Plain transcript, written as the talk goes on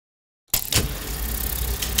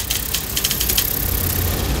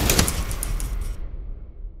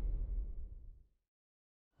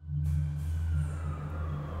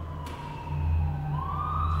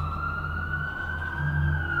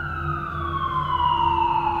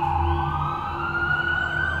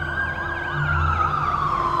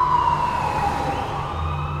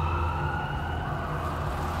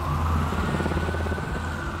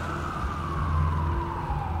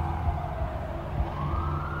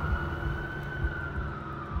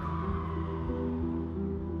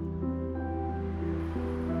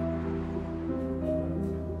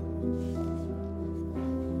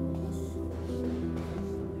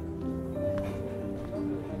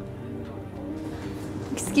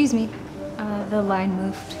Excuse me. The line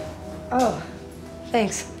moved. Oh,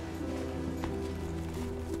 thanks.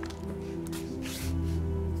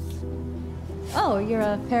 Oh, you're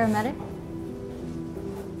a paramedic?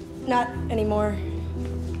 Not anymore.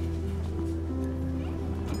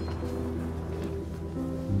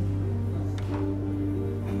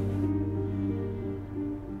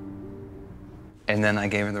 And then I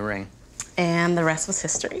gave her the ring. And the rest was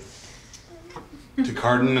history. To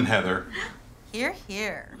Carden and Heather. Here,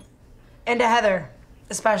 here. And to Heather,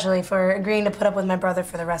 especially for agreeing to put up with my brother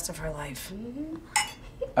for the rest of her life.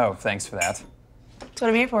 Oh, thanks for that. That's what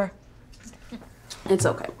I'm here for. It's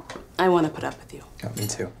okay. I want to put up with you. Oh, me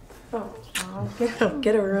too. Oh,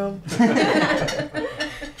 get a room.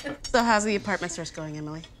 So how's the apartment search going,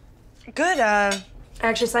 Emily? Good, I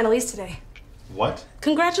actually signed a lease today. What?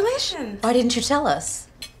 Congratulations. Why didn't you tell us?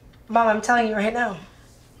 Mom, I'm telling you right now.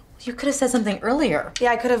 You could have said something earlier.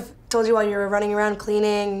 Yeah, I could have told you while you were running around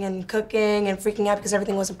cleaning and cooking and freaking out because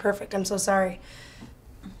everything wasn't perfect. I'm so sorry.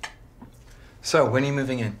 So, when are you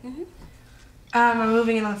moving in? I'm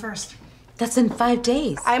moving in on the 1st. That's in 5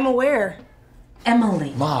 days. I'm aware.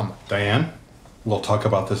 Emily. Mom. Diane, we'll talk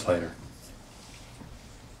about this later.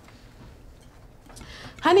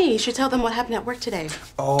 Honey, you should tell them what happened at work today.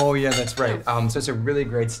 Oh, yeah, that's right. So it's a really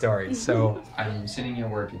great story. So I'm sitting at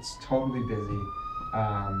work. It's totally busy.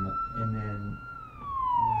 And then...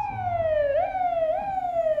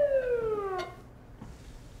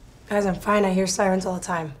 Guys, I'm fine. I hear sirens all the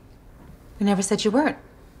time. We never said you weren't.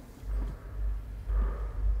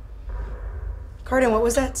 Carden, what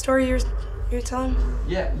was that story you were telling?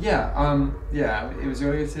 Yeah, it was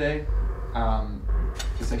earlier today.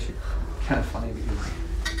 It's actually kind of funny because...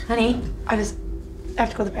 Honey. I just have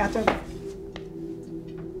to go to the bathroom.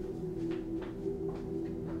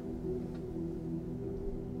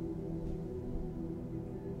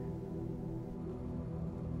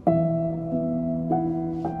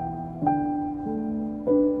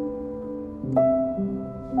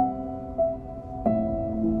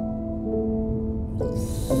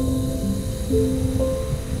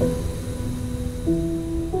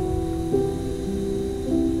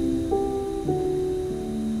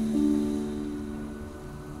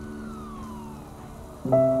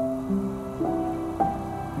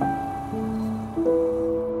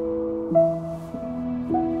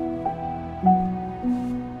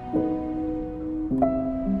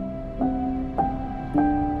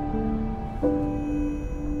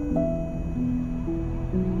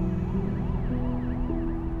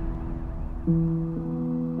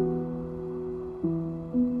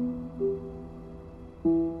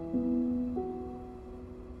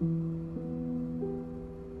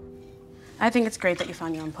 I think it's great that you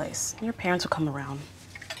found your own place. Your parents will come around.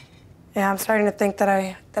 Yeah, I'm starting to think that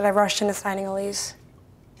I rushed into signing a lease.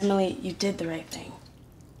 Emily, you did the right thing.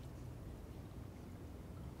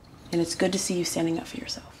 And it's good to see you standing up for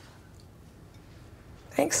yourself.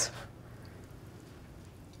 Thanks.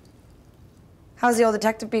 How's the old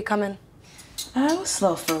detective beat coming? I was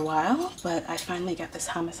slow for a while, but I finally got this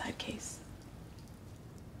homicide case.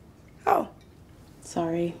 Oh.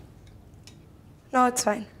 Sorry. No, it's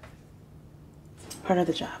fine. Part of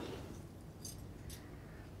the job.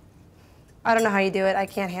 I don't know how you do it. I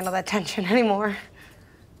can't handle that tension anymore.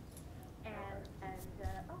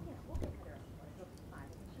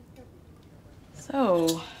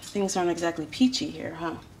 So, things aren't exactly peachy here,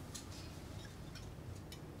 huh?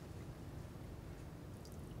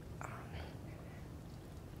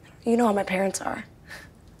 You know how my parents are.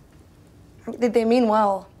 They mean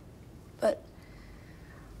well, but...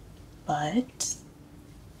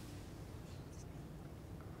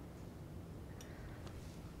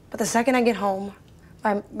 But the second I get home,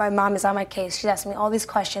 my mom is on my case. She's asking me all these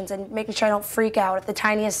questions and making sure I don't freak out at the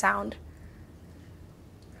tiniest sound.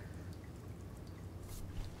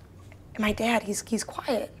 And my dad, he's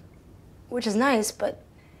quiet, which is nice, but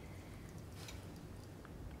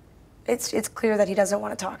it's clear that he doesn't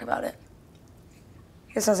want to talk about it.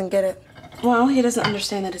 He just doesn't get it. well, he doesn't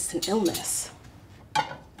understand that it's an illness.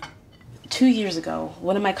 2 years ago,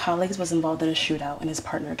 one of my colleagues was involved in a shootout and his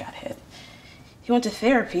partner got hit. He went to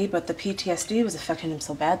therapy, but the PTSD was affecting him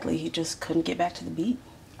so badly, he just couldn't get back to the beat.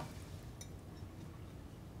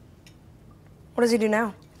 What does he do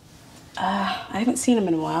now? I haven't seen him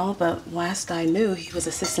in a while, but last I knew, he was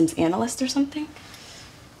a systems analyst or something.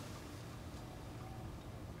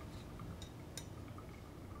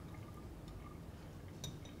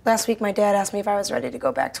 Last week, my dad asked me if I was ready to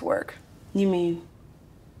go back to work. You mean?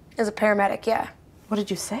 As a paramedic, yeah. What did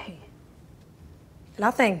you say?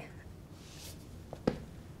 Nothing.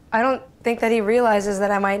 I don't think that he realizes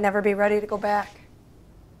that I might never be ready to go back.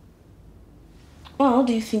 Well,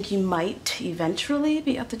 do you think you might eventually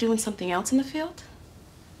be up to doing something else in the field?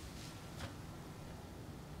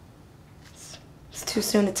 It's too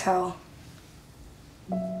soon to tell.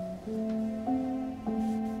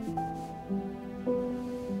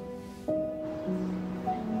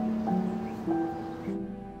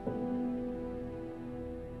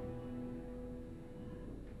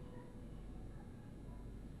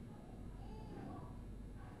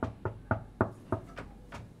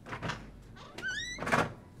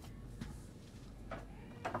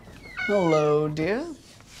 Hello, dear.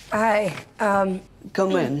 Hi.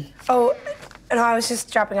 Come in. Oh, no, I was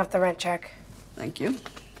just dropping off the rent check. Thank you.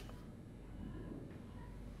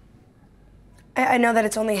 I know that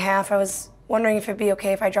it's only half. I was wondering if it'd be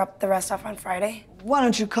okay if I dropped the rest off on Friday. Why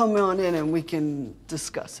don't you come on in and we can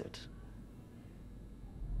discuss it?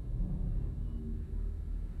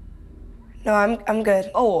 No, I'm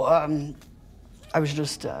good. Oh, I was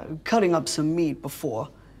just cutting up some meat before.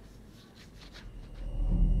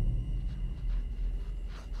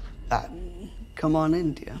 Come on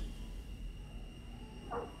in, dear.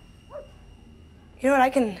 You know what? I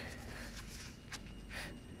can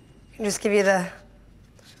just give you the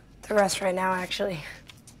rest right now, actually.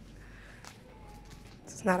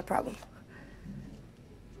 It's not a problem.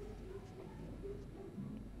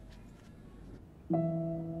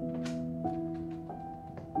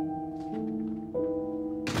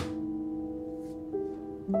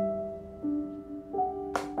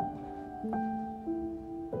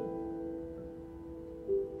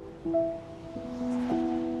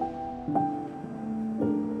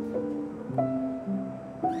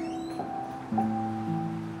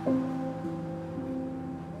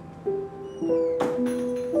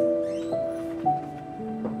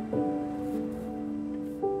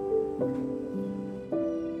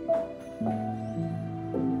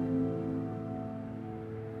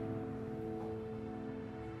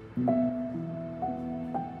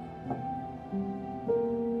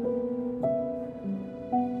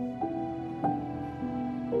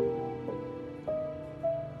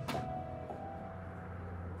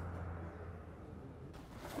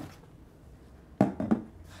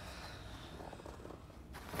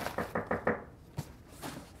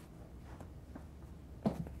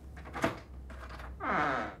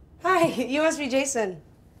 Hi, you must be Jason.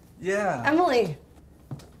 Yeah. Emily.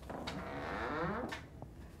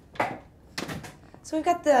 So we've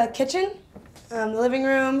got the kitchen, the living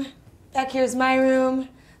room, back here's my room,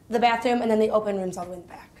 the bathroom, and then the open room's all the way in the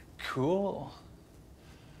back. Cool.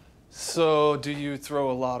 So, do you throw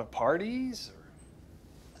a lot of parties?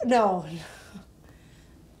 Or? No.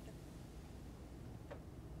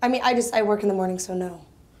 I mean, I work in the morning, so no.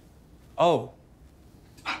 Oh.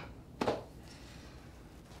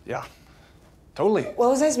 Yeah, totally. Well,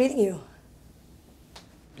 it was nice meeting you.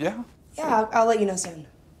 Yeah? Yeah, I'll let you know soon.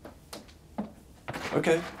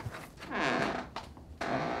 Okay.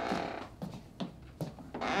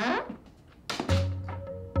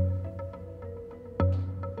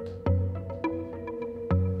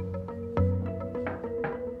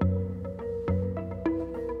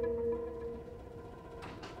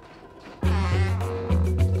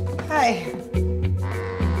 Hi.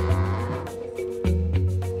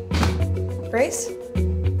 Grace?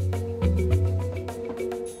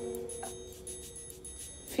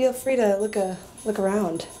 Feel free to look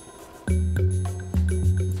around.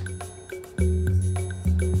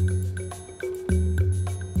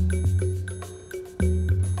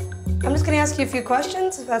 I'm just gonna ask you a few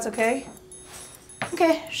questions, if that's okay.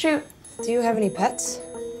 Okay, shoot. Do you have any pets?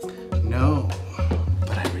 No,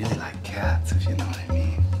 but I really like cats, if you know what I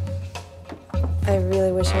mean. I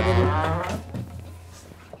really wish I didn't.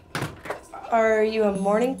 Are you a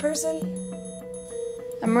morning person?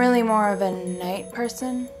 I'm really more of a night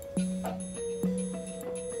person.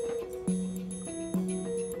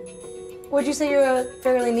 Would you say you're a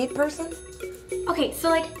fairly neat person? Okay, so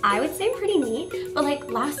like I would say pretty neat, but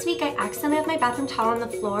like last week I accidentally left my bathroom towel on the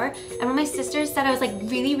floor, and when my sister said I was like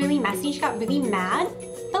really messy, she got really mad.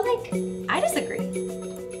 But like, I disagree.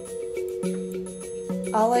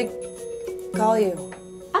 I'll like call you.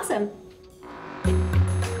 Awesome.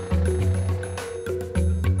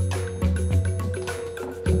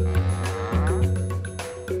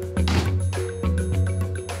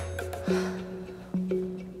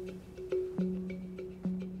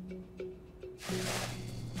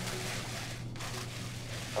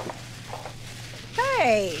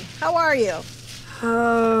 Hey, how are you?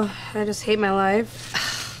 I just hate my life.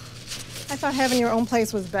 I thought having your own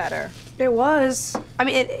place was better. It was. I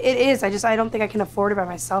mean, it is. I don't think I can afford it by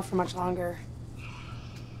myself for much longer.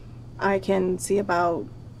 I can see about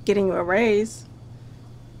getting you a raise.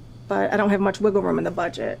 but I don't have much wiggle room in the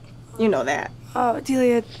budget. You know that. Oh,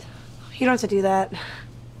 Delia, you don't have to do that.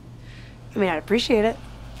 I mean, I'd appreciate it,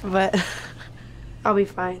 but I'll be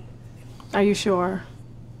fine. Are you sure?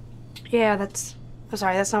 Yeah, I'm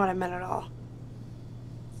sorry, that's not what I meant at all.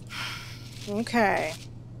 Okay.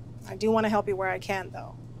 I do want to help you where I can,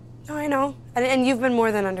 though. No, I know. And you've been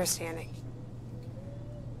more than understanding.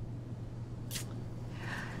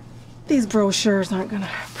 These brochures aren't gonna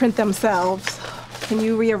print themselves. Can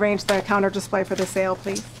you rearrange the counter display for the sale,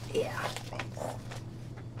 please? Yeah.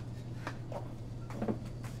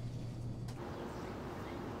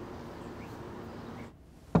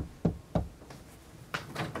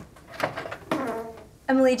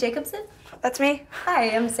 Emily Jacobson? That's me.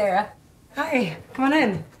 Hi, I'm Sarah. Hi, come on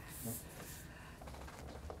in.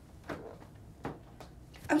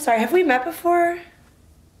 I'm sorry, have we met before?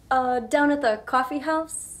 Down at the coffee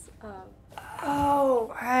house.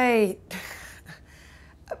 Oh, right.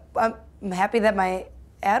 I'm happy that my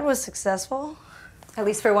ad was successful. At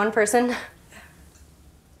least for one person.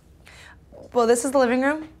 Well, this is the living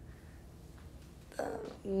room,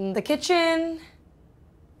 the kitchen,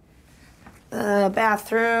 the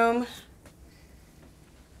bathroom.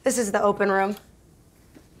 This is the open room.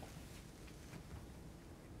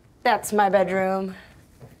 That's my bedroom.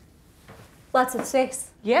 Lots of space.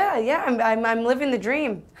 Yeah, I'm living the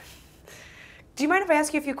dream. Do you mind if I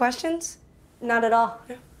ask you a few questions? Not at all.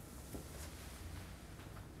 Yeah.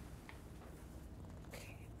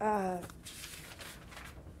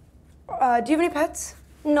 Do you have any pets?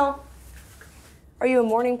 No. Are you a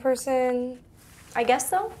morning person? I guess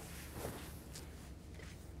so.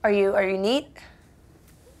 Are you neat?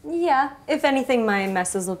 Yeah. If anything, my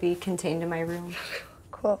messes will be contained in my room.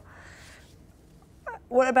 Cool.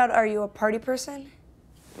 What about, are you a party person?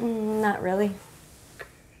 Not really.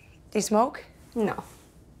 Do you smoke? No.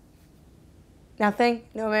 Nothing?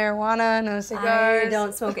 No marijuana, no cigars? I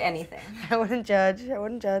don't smoke anything. I wouldn't judge. I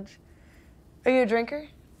wouldn't judge. Are you a drinker?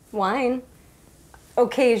 Wine.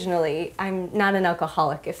 Occasionally. I'm not an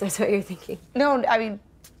alcoholic, if that's what you're thinking. No, I mean,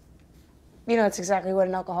 you know, it's exactly what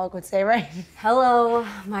an alcoholic would say, right? Hello,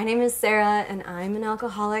 my name is Sarah, and I'm an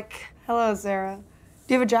alcoholic. Hello, Sarah.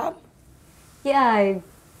 Do you have a job? Yeah, I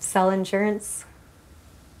sell insurance.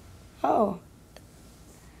 Oh.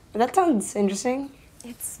 That sounds interesting.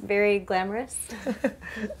 It's very glamorous. Do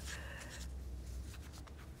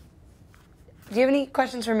you have any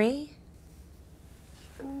questions for me?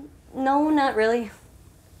 No, not really.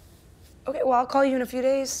 Okay, well, I'll call you in a few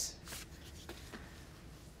days.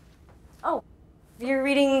 Oh, you're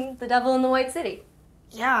reading The Devil in the White City.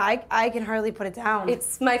 Yeah, I can hardly put it down.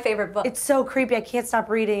 It's my favorite book. It's so creepy, I can't stop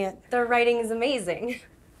reading it. The writing is amazing.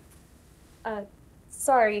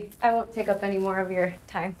 Sorry, I won't take up any more of your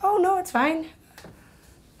time. Oh, no, it's fine.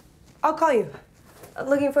 I'll call you.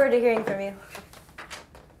 Looking forward to hearing from you.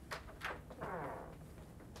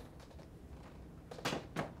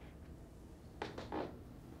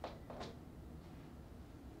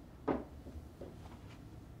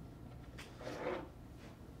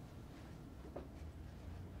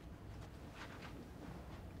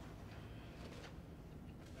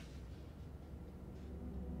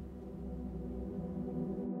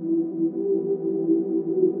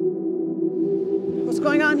 What's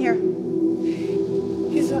going on here?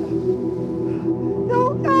 He's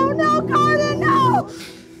No, Carden, no!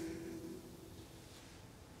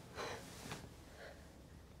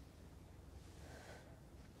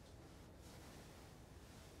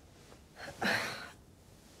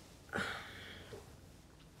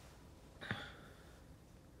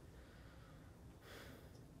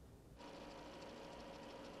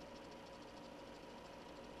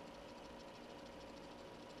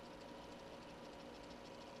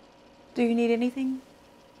 Do you need anything?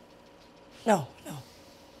 No.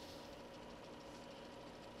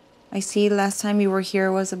 I see last time you were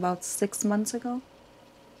here was about 6 months ago.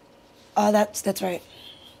 That's right.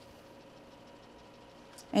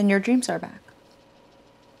 And your dreams are back.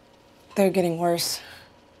 They're getting worse.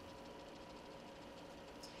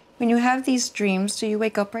 When you have these dreams, do you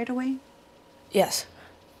wake up right away? Yes.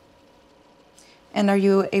 And are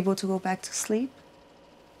you able to go back to sleep?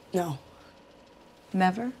 No.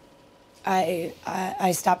 Never?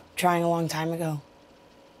 I stopped trying a long time ago.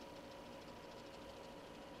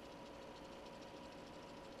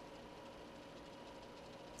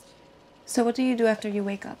 So what do you do after you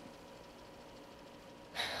wake up?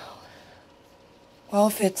 Well,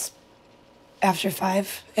 if it's after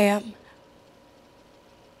 5 a.m.,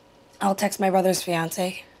 I'll text my brother's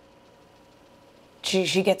fiance.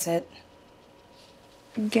 She gets it.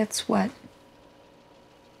 Gets what?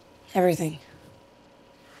 Everything.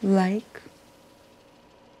 Like?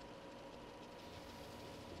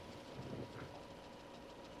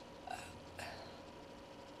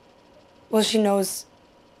 Well, she knows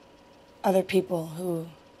other people who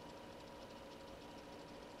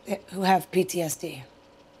have PTSD.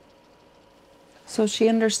 So she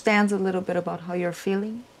understands a little bit about how you're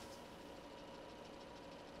feeling?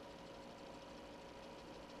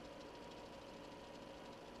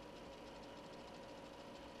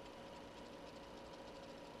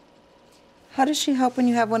 How does she help when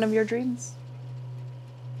you have one of your dreams?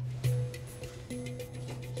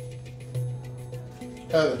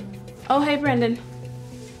 Heather, Oh, hey, Brendan.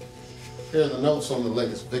 here are the notes on the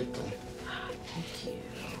latest victim. Thank you.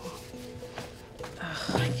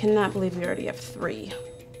 Ugh, I cannot believe we already have 3.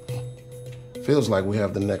 Feels like we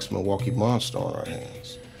have the next Milwaukee monster on our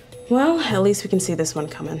hands. Well, at least we can see this one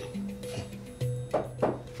coming.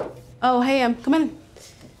 Oh, hey, come in.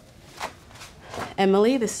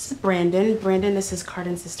 Emily, this is Brandon. Brandon, this is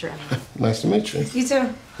Cardin's sister, Emily. Nice to meet you. You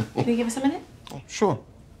too. Can you give us a minute? Sure.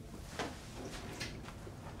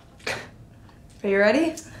 Are you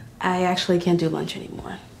ready? I actually can't do lunch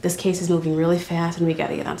anymore. This case is moving really fast and we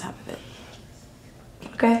gotta get on top of it.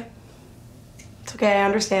 Okay. It's okay, I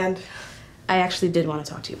understand. I actually did want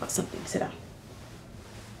to talk to you about something. Sit down.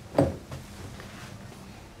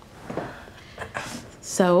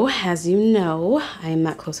 So, as you know, I am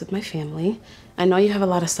not close with my family. I know you have a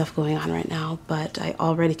lot of stuff going on right now, but I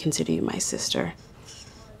already consider you my sister.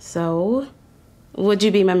 So, would you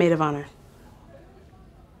be my maid of honor?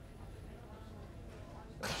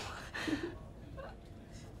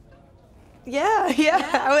 Yeah,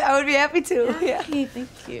 I would be happy to. Yeah. Okay, thank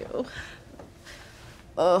you.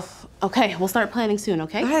 Okay, we'll start planning soon,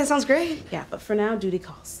 okay? Okay, that sounds great. Yeah, but for now, duty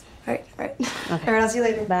calls. All right. Okay. All right, I'll see you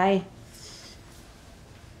later. Bye.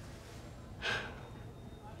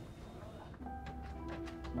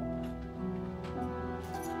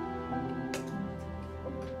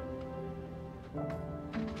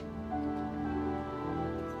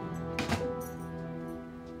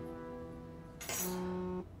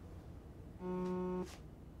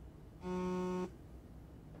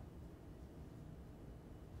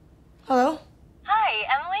 Hello? Hi,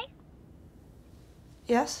 Emily?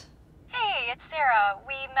 Yes? Hey, it's Sarah.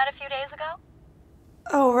 We met a few days ago.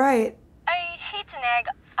 Oh, right. I hate to nag.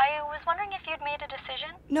 I was wondering if you'd made a decision.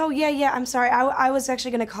 No, yeah, I'm sorry. I was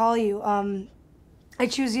actually gonna call you. I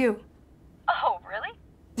choose you. Oh,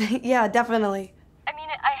 really? Yeah, definitely. I mean,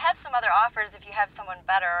 I have some other offers if you have someone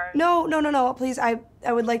better. No, please. I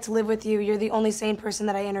would like to live with you. You're the only sane person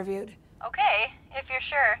that I interviewed. Okay, if you're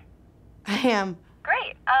sure. I am.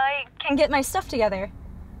 Great. I Can get my stuff together.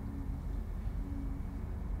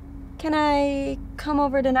 Can I come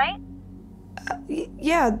over tonight?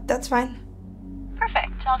 Yeah, that's fine.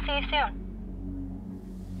 Perfect. I'll see you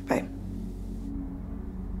soon. Bye.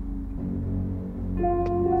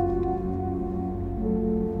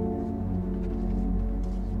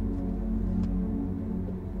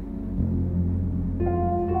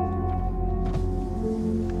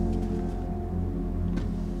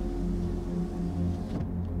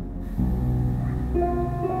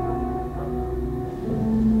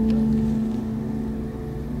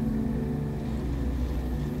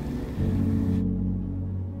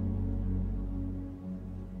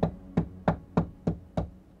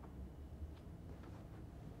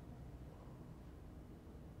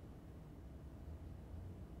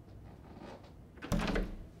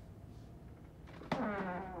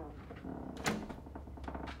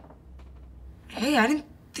 Hey, I didn't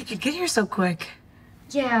think you'd get here so quick.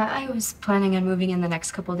 Yeah, I was planning on moving in the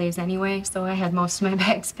next couple days anyway, so I had most of my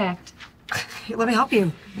bags packed. Here, let me help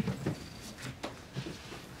you.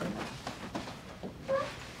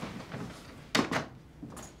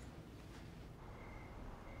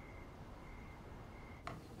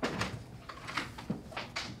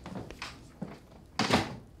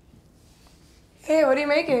 Hey, what are you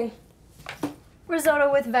making?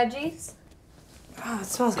 Risotto with veggies. Oh, it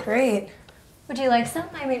smells great. Would you like some?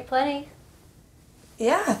 I made plenty.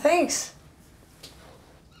 Yeah, thanks.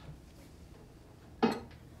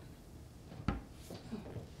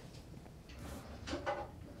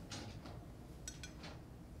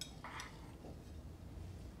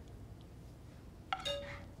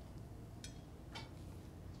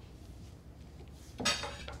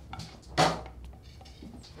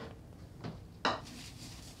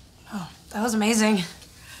 Oh, that was amazing.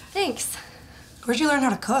 Thanks. Where'd you learn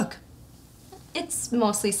how to cook? It's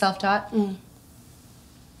mostly self-taught.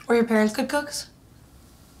 Were your parents good cooks?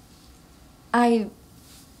 I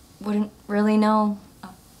wouldn't really know.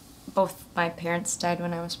 Both my parents died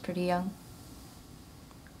when I was pretty young.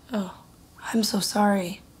 Oh, I'm so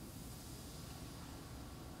sorry.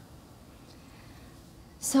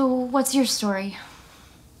 So, what's your story?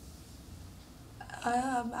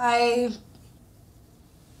 I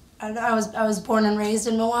was born and raised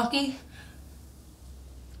in Milwaukee.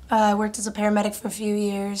 I worked as a paramedic for a few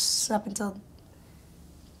years up until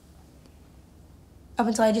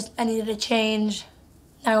I needed a change.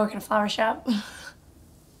 Now I work in a flower shop.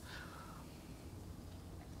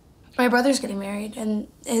 My brother's getting married, and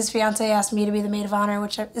his fiance asked me to be the maid of honor,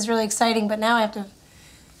 which is really exciting. But now I have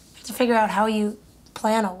to figure out how you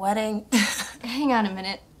plan a wedding. Hang on a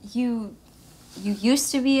minute. You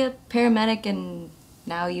used to be a paramedic, and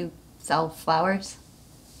now you sell flowers?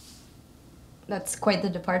 That's quite the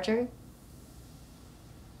departure.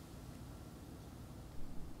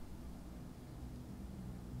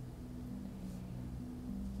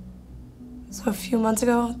 So a few months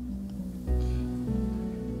ago,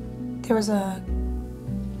 there was a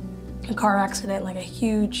car accident, like a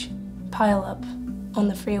huge pileup on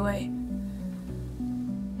the freeway.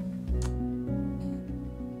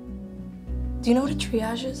 Do you know what a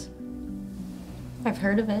triage is? I've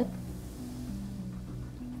heard of it.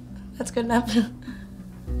 That's good enough.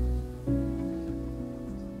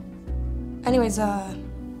 Anyways,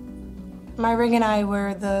 my ring and I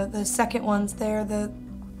were the second ones there. The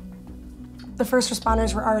first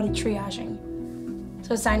responders were already triaging.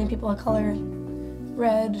 So assigning people a color,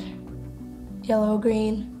 red, yellow,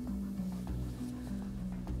 green.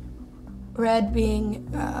 Red being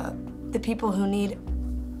the people who need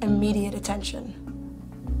immediate attention.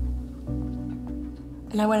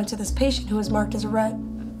 And I went up to this patient who was marked as a red.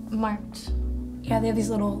 Marked? Yeah, they have these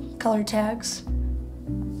little color tags.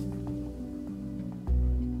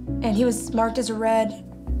 And he was marked as a red,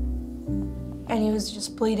 and he was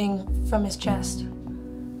just bleeding from his chest.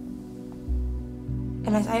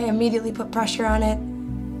 And I immediately put pressure on it,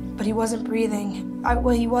 but he wasn't breathing. Well,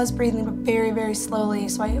 he was breathing, but very, very slowly.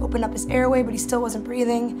 So I opened up his airway, but he still wasn't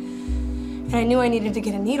breathing. And I knew I needed to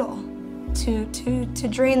get a needle to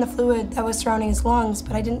drain the fluid that was surrounding his lungs,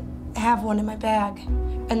 but I didn't have one in my bag.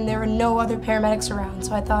 And there were no other paramedics around,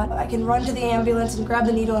 so I thought I can run to the ambulance and grab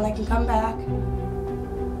the needle and I can come back.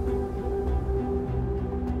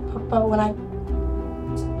 But when I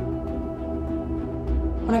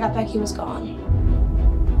got back, he was gone.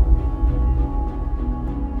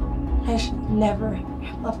 I should never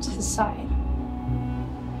have left his side.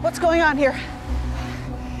 What's going on here?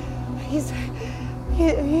 He's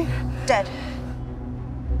dead.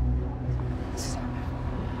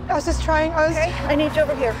 I was just trying. Okay, I need you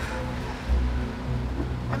over here.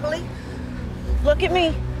 Emily, look at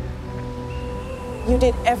me. You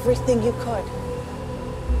did everything you could.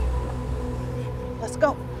 Let's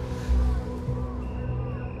go.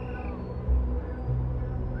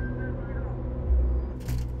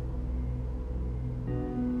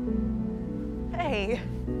 Hey,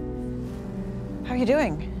 how are you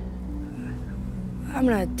doing? I'm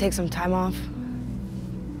gonna take some time off.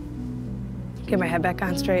 Get my head back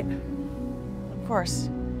on straight. Of course.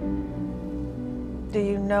 Do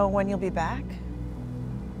you know when you'll be back?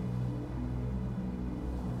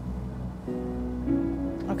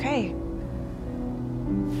 Okay.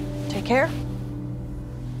 Take care.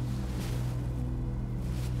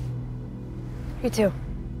 You too.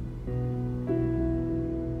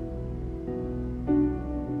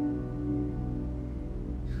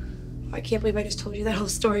 I can't believe I just told you that whole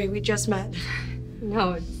story. We just met.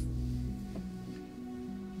 No,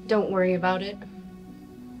 don't worry about it.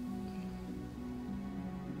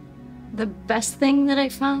 The best thing that I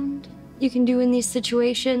found you can do in these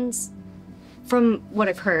situations, from what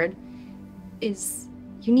I've heard, is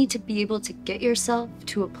you need to be able to get yourself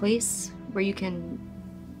to a place where you can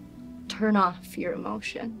turn off your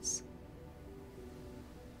emotions.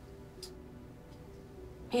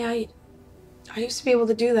 Yeah, I used to be able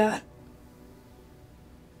to do that.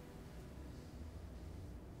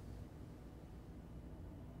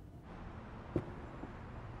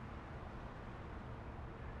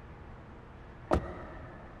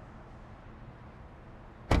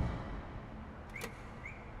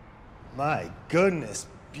 My goodness,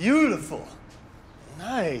 beautiful.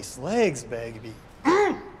 Nice legs, baby.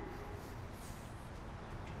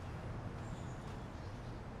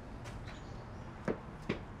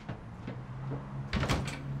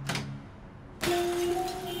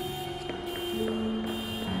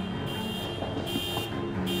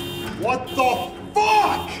 What the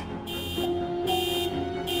fuck?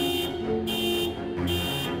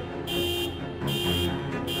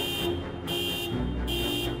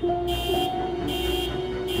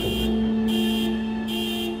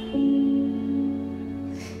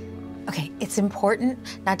 Okay, it's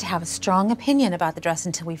important not to have a strong opinion about the dress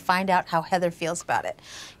until we find out how Heather feels about it.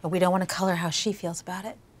 But we don't want to color how she feels about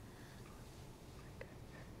it.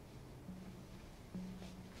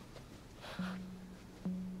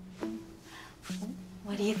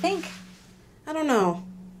 do you think? I don't know.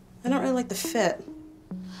 I don't really like the fit.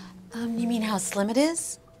 You mean how slim it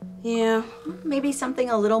is? Yeah. Maybe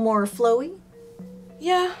something a little more flowy?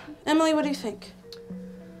 Yeah. Emily, what do you think?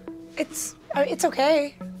 It's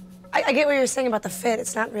okay. I get what you're saying about the fit.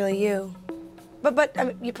 It's not really you. But I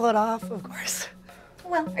mean, you pull it off, of course.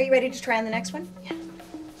 Well, are you ready to try on the next one? Yeah.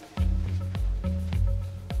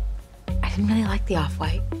 I didn't really like the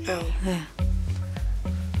off-white. No. Yeah.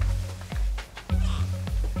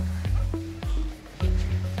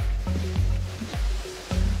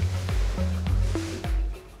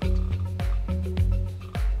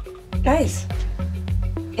 Nice.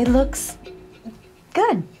 It looks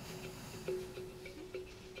good.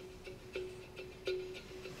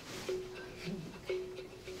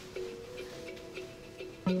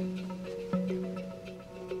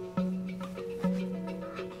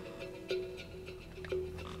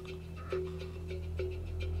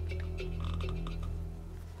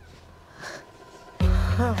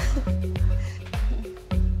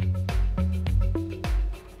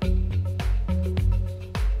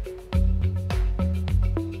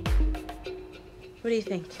 What do you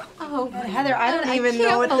think? Oh, Heather, I don't even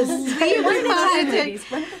know what this is.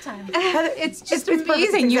 One at a time. Heather, It's just perfect.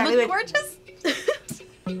 amazing. You Exactly look what- gorgeous.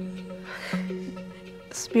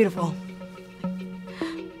 It's beautiful.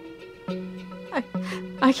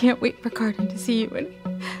 I can't wait for Carden to see you in.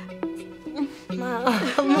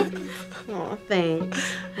 Oh,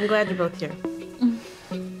 thanks. I'm glad you're both here.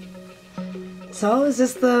 So, is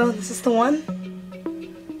this the one?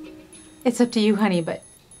 It's up to you, honey, but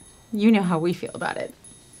you know how we feel about it.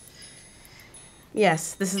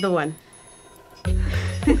 Yes, this is the one.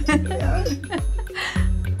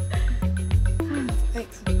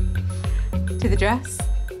 Thanks. To the dress?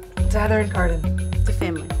 It's Heather and Carden. It's a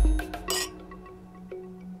family.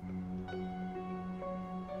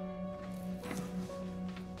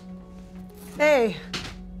 Hey.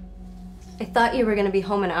 I thought you were gonna be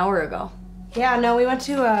home an hour ago. Yeah, no, we went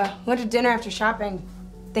to dinner after shopping.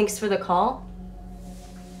 Thanks for the call.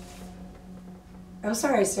 I'm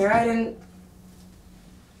sorry, Sarah. I didn't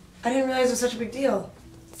realize it was such a big deal.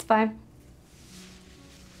 It's fine.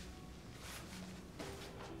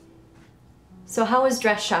 So how was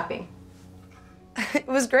dress shopping? It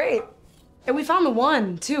was great. And we found the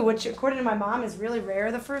one, too, which, according to my mom, is really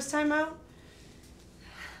rare the first time out.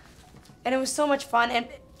 And it was so much fun. And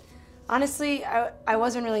honestly, I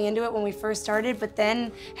wasn't really into it when we first started, but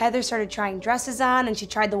then Heather started trying dresses on, and she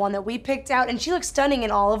tried the one that we picked out, and she looked stunning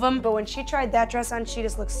in all of them, but when she tried that dress on, she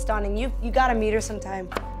just looked stunning. You gotta meet her sometime.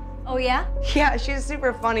 Oh, yeah? Yeah, she's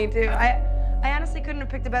super funny, too. I honestly couldn't have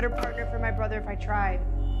picked a better partner for my brother if I tried.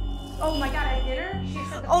 Oh my God, at dinner? She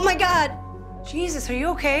said Oh my God! Jesus, are you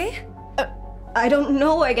okay? I don't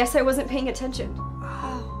know. I guess I wasn't paying attention.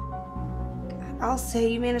 Oh, God, I'll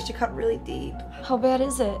say you managed to cut really deep. How bad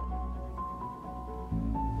is it?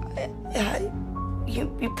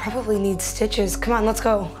 You probably need stitches. Come on, let's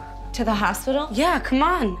go. To the hospital? Yeah, come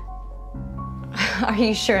on. Are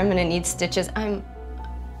you sure I'm gonna need stitches? I'm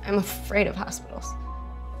afraid of hospitals.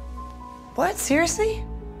 What? Seriously?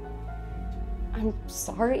 I'm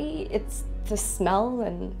sorry. It's the smell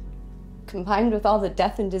and combined with all the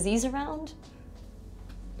death and disease around.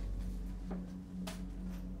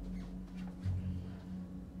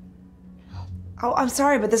 Oh, I'm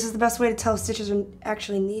sorry, but this is the best way to tell if stitches are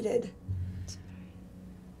actually needed.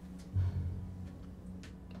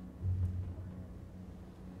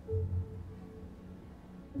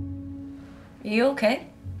 Are you okay?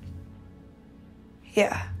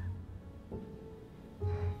 Yeah.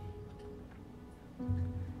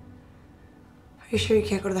 Are you sure you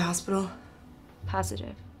can't go to the hospital?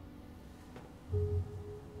 Positive.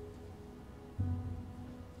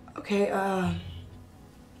 Okay, I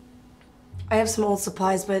have some old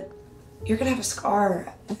supplies, but you're gonna have a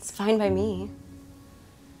scar. It's fine by me.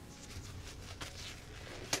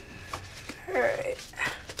 All right.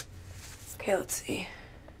 Okay, let's see.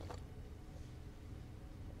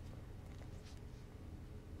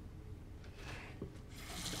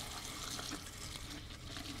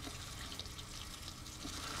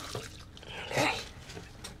 Okay. All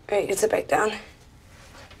right, you can sit back down.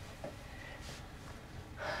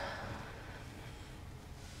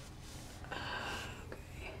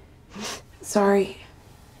 Sorry.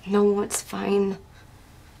 No, it's fine.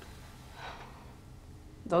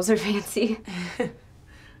 Those are fancy.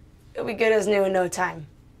 It'll be good as new in no time.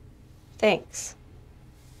 Thanks.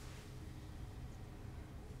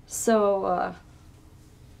 So,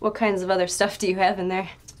 what kinds of other stuff do you have in there?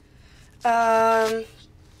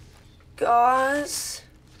 Gauze,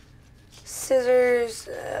 scissors,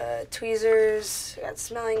 tweezers, I got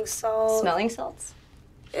smelling salts. Smelling salts?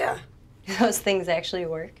 Yeah. Do those things actually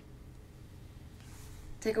work?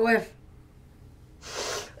 Take a whiff.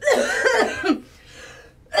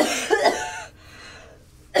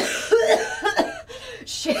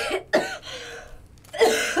 Shit.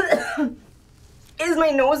 Is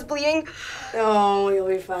my nose bleeding? No, you'll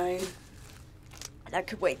be fine. That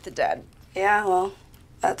could wake the dead. Yeah, well,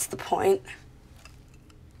 that's the point.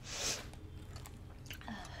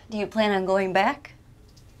 Do you plan on going back?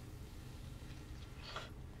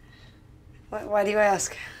 Why do you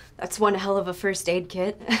ask? That's one hell of a first aid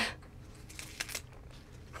kit.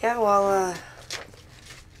 Yeah, well,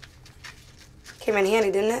 came in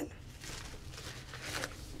handy, didn't it?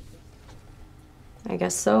 I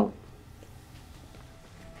guess so.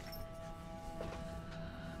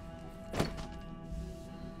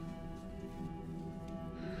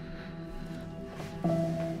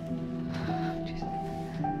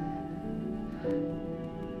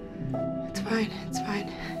 It's fine, it's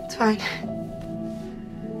fine, it's fine.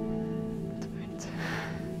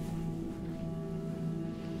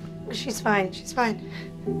 She's fine, she's fine.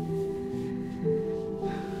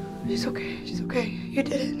 She's okay, she's okay. You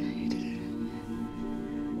did it, you did it.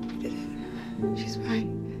 You did it. She's fine.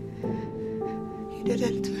 You did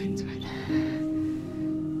it, it's fine, it's fine.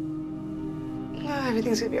 No,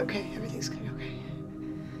 everything's gonna be okay, everything's gonna be okay.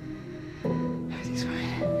 Everything's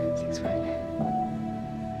fine, everything's fine.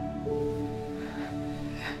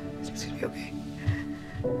 Everything's gonna be okay.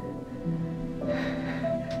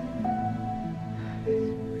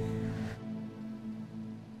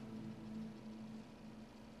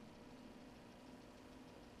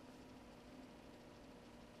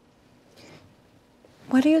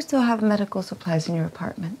 Why do you still have medical supplies in your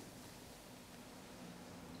apartment?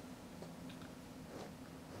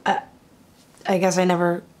 I guess I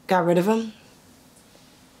never got rid of them.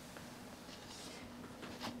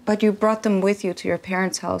 But you brought them with you to your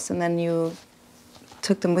parents' house and then you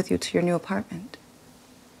took them with you to your new apartment.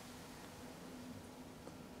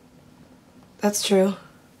 That's true.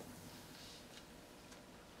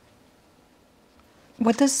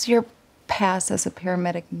 What does your past as a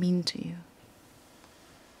paramedic mean to you?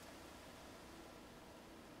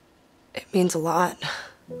 It means a lot.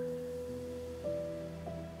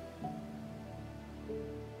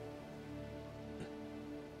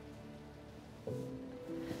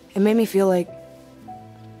 It made me feel like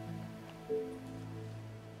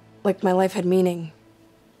my life had meaning.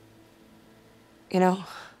 You know?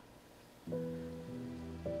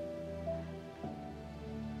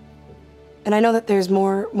 And I know that there's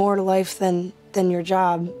more to life than your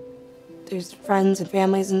job. There's friends and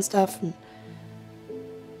families and stuff. And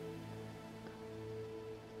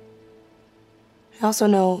I also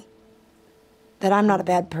know that I'm not a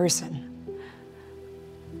bad person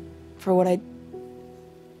for what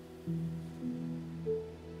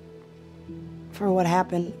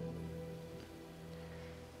happened.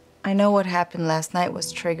 I know what happened last night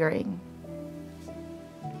was triggering.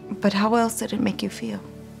 But how else did it make you feel?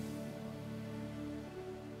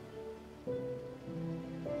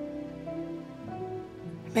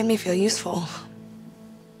 It made me feel useful.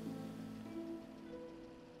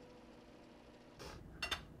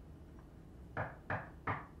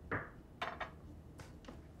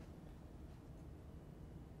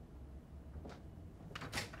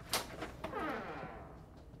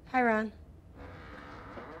 Hi, Ron.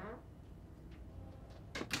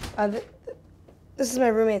 This is my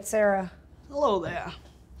roommate, Sarah. Hello there.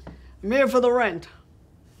 I'm here for the rent.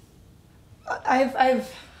 I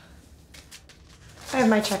have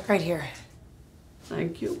my check right here.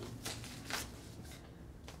 Thank you.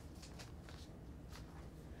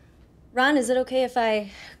 Ron, is it okay if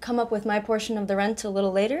I come up with my portion of the rent a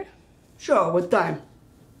little later? Sure, what time?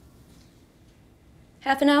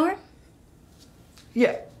 Half an hour?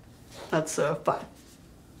 Yeah, that's fine.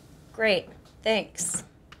 Great, thanks.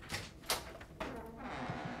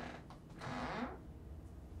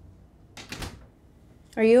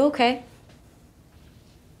 Are you okay?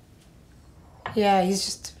 Yeah,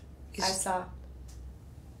 he's I saw.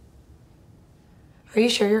 Are you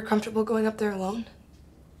sure you're comfortable going up there alone?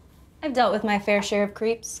 I've dealt with my fair share of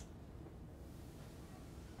creeps.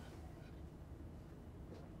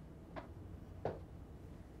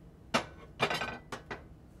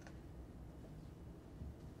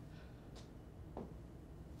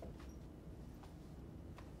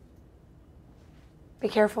 Be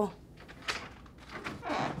careful.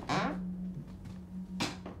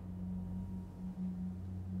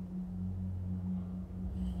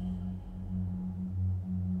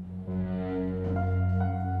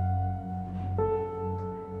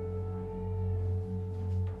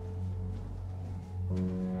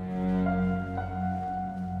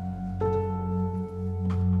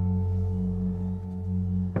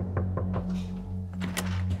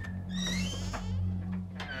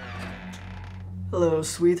 Hello,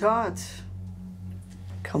 sweetheart.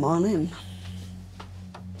 Come on in.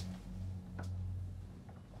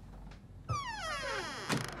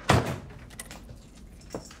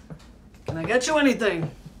 Can I get you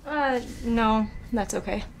anything? No, that's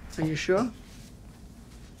okay. Are you sure?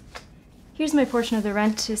 Here's my portion of the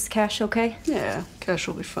rent. Is cash okay? Yeah, cash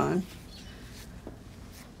will be fine.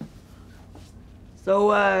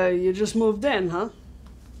 So, you just moved in, huh?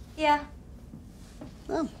 Yeah.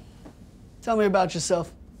 Oh. Tell me about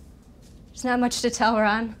yourself. There's not much to tell,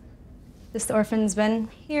 Ron. This orphan's been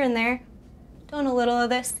here and there, doing a little of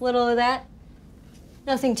this, little of that.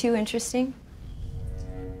 Nothing too interesting.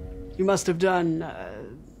 You must have done,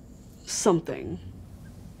 something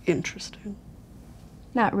interesting.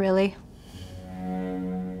 Not really.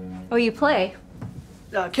 Oh, you play?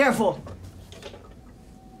 Careful!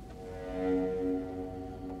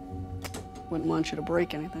 Wouldn't want you to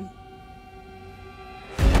break anything.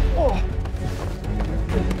 Oh!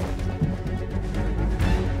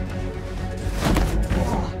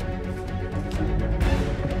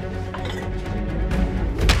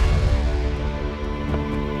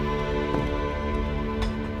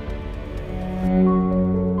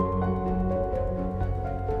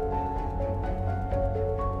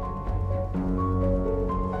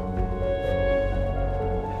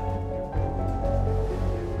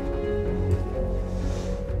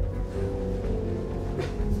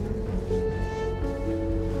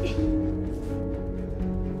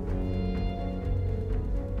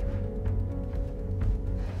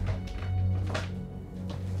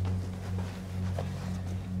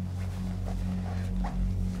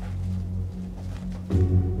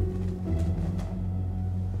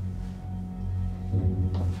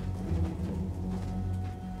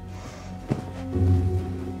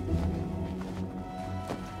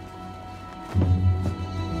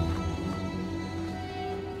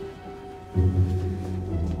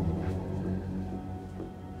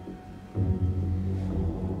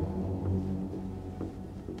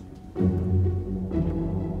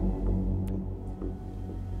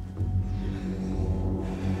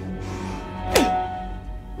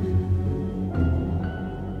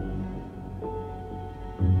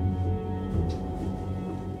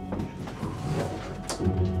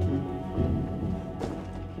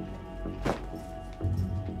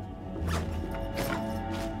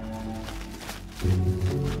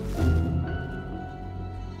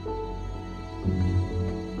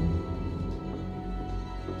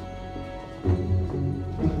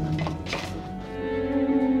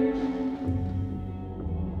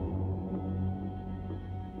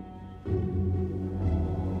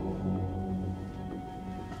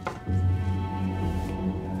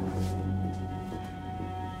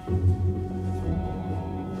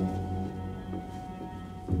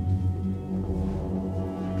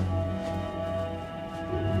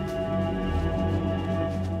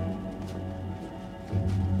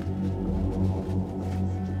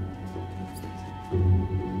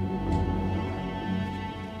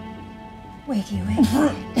 Wakey,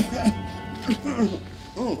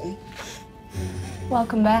 wakey.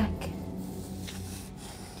 Welcome back.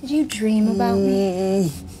 Did you dream about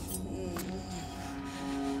me?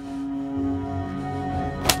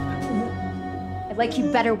 I like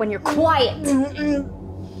you better when you're quiet.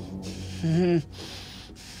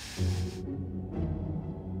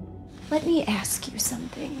 Let me ask you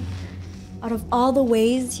something. Out of all the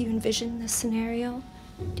ways you envisioned this scenario,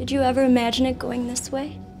 did you ever imagine it going this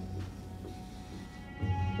way?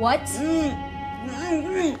 What?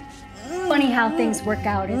 Funny how things work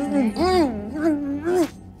out, isn't it?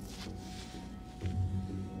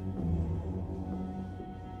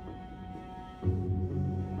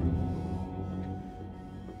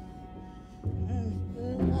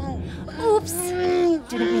 Oops!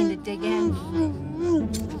 Didn't mean to dig in.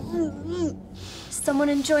 Someone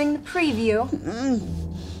enjoying the preview?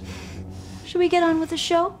 Should we get on with the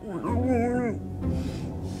show?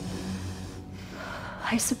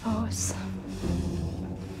 I suppose.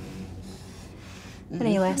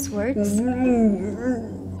 Any last words?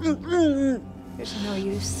 There's no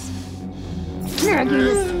use. Dragging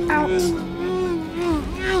this out.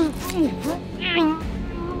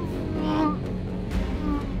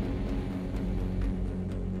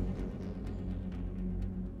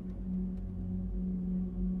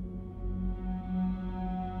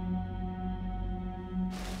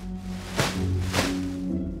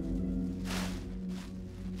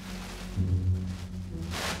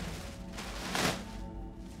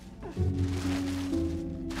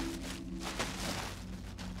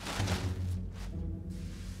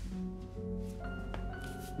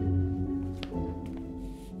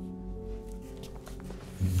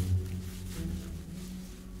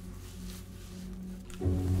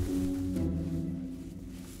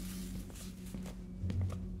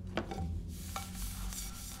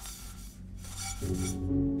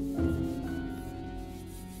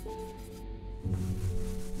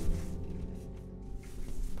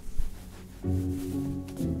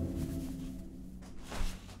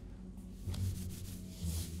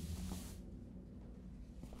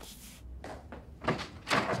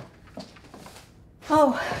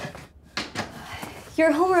 Oh.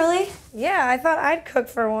 You're home early? Yeah, I thought I'd cook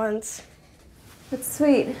for once. That's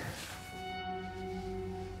sweet.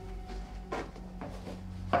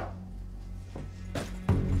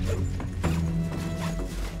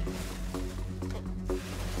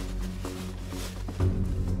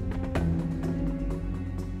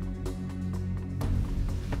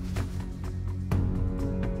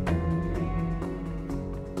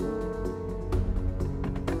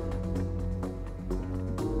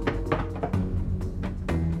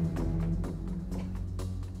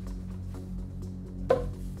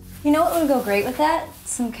 You know what would go great with that?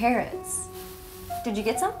 Some carrots. Did you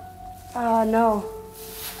get some? No.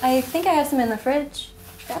 I think I have some in the fridge.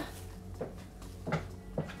 Yeah.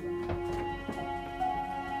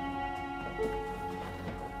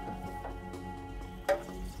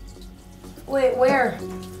 Wait, where?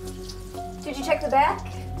 Did you check the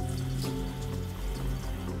back?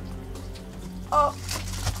 Oh.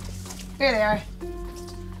 Here they are.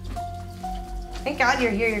 Thank God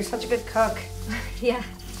you're here. You're such a good cook. Yeah.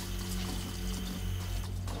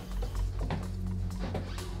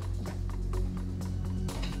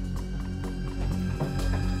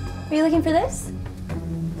 Are you looking for this?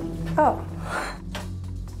 Oh.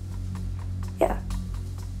 Yeah.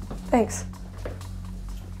 Thanks.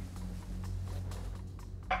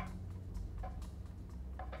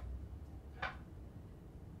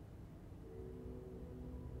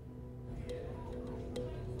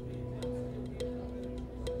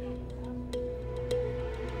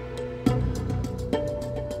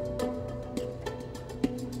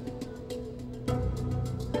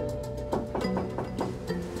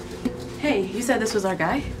 Hey, you said this was our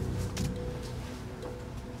guy?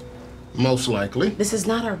 Most likely. This is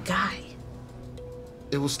not our guy.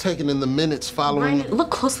 It was taken in the minutes following. Ryan, look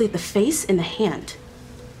closely at the face and the hand.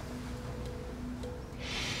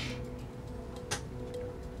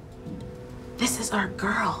 This is our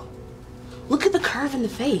girl. Look at the curve in the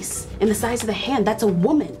face and the size of the hand. That's a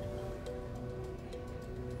woman.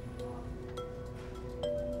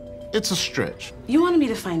 It's a stretch. You wanted me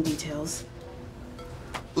to find details.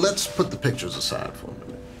 Let's put the pictures aside for a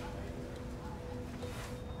minute.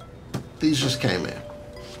 These just came in.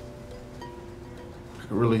 I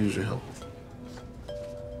could really use your help.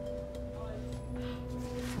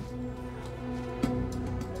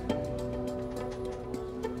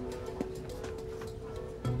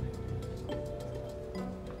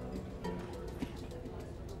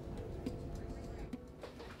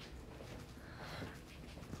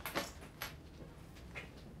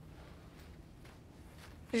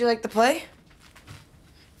 Did you like the play?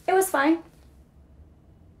 It was fine.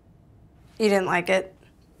 You didn't like it?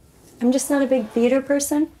 I'm just not a big theater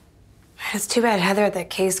person. It's too bad Heather had that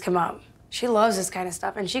case come up. She loves this kind of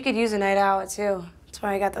stuff, and she could use a night out, too. That's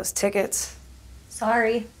why I got those tickets.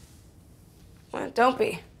 Sorry. Well, don't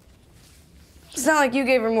be. It's not like you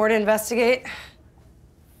gave her more to investigate.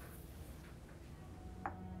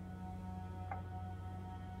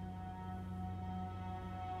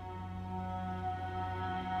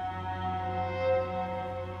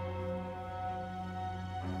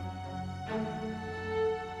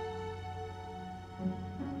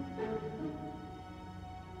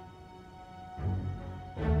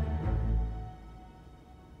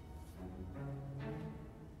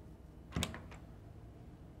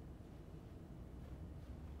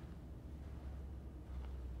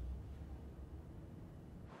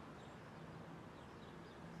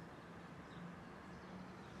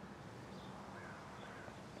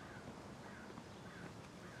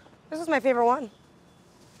 This was my favorite one.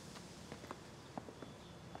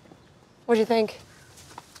 What'd you think?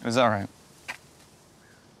 It was all right.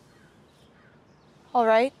 All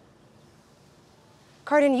right?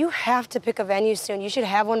 Carden, you have to pick a venue soon. You should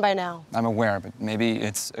have one by now. I'm aware, but maybe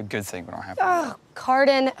it's a good thing we don't have one. Oh,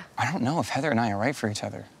 Carden. I don't know if Heather and I are right for each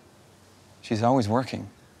other. She's always working.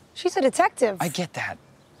 She's a detective. I get that.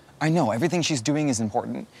 I know everything she's doing is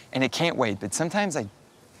important, and it can't wait, but sometimes I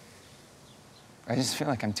just feel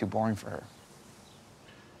like I'm too boring for her.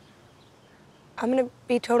 I'm gonna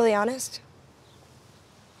be totally honest.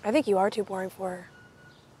 I think you are too boring for her.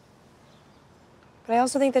 But I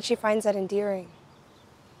also think that she finds that endearing.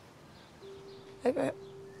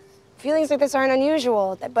 Feelings like this aren't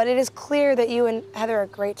unusual, but it is clear that you and Heather are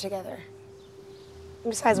great together.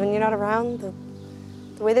 And besides, when you're not around,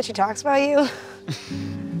 the way that she talks about you,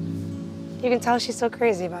 you can tell she's so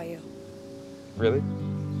crazy about you. Really?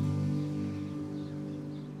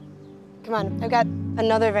 Come on, I've got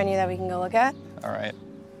another venue that we can go look at. All right.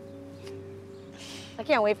 I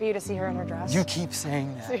can't wait for you to see her in her dress. You keep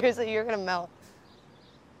saying that. Seriously, you're gonna melt.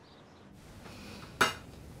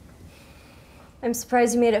 I'm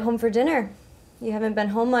surprised you made it home for dinner. You haven't been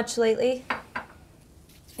home much lately.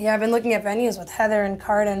 Yeah, I've been looking at venues with Heather and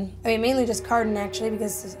Carden. I mean, mainly just Carden, actually,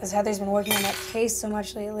 because as Heather's been working on that case so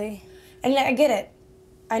much lately. And I get it.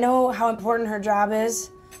 I know how important her job is.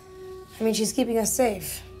 I mean, she's keeping us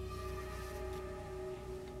safe.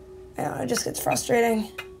 I know, it just gets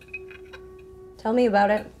frustrating. Tell me about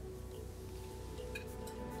it.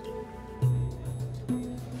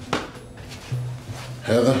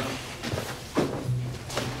 Heather,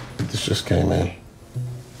 this just came in.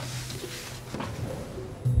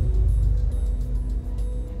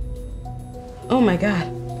 Oh my God.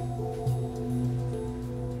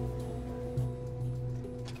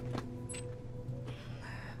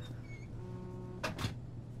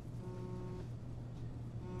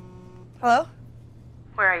 Hello?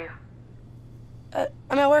 Where are you?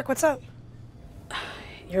 I'm at work. What's up?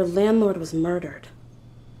 Your landlord was murdered.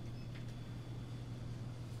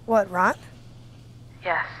 What, Ron?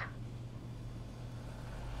 Yes.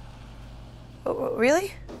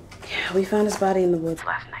 Really? Yeah, we found his body in the woods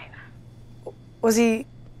last night. Was he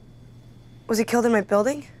killed in my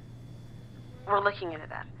building? We're looking into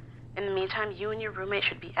that. In the meantime, you and your roommate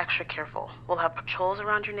should be extra careful. We'll have patrols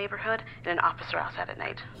around your neighborhood and an officer outside at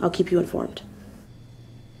night. I'll keep you informed.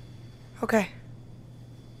 Okay.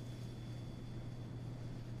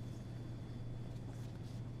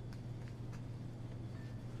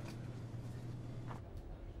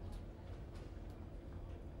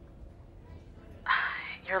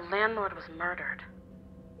 Your landlord was murdered.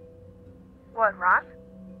 What, Ron?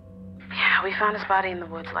 Yeah, we found his body in the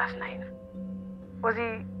woods last night. Was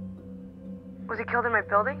he killed in my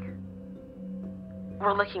building?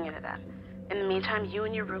 We're looking into that. In the meantime, you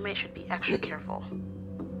and your roommate should be extra careful.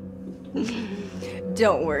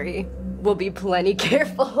 Don't worry. We'll be plenty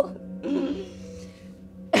careful.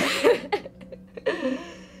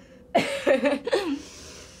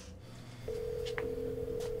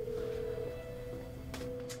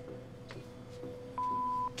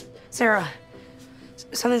 Sarah,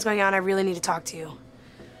 something's going on. I really need to talk to you.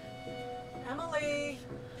 Emily!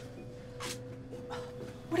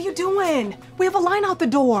 What are you doing? We have a line out the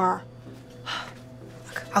door.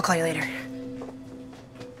 I'll call you later.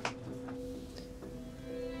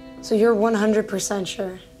 So you're 100%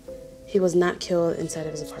 sure? He was not killed inside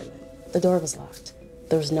of his apartment. The door was locked.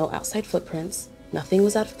 There was no outside footprints. Nothing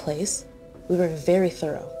was out of place. We were very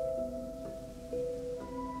thorough.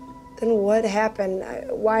 Then what happened?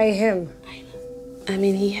 Why him? I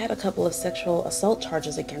mean, he had a couple of sexual assault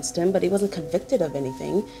charges against him, but he wasn't convicted of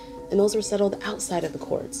anything, and those were settled outside of the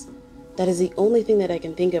courts. That is the only thing that I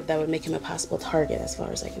can think of that would make him a possible target, as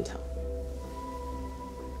far as I can tell.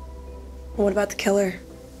 What about the killer?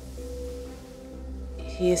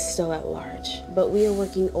 He is still at large, but we are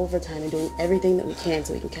working overtime and doing everything that we can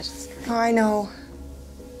so we can catch this guy. Oh, I know.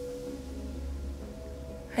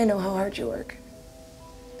 I know how hard you work.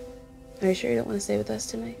 Are you sure you don't want to stay with us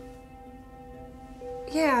tonight?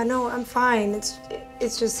 Yeah, no, I'm fine.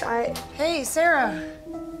 It's just Hey, Sarah.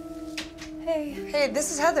 Hey,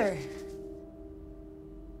 this is Heather.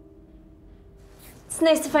 It's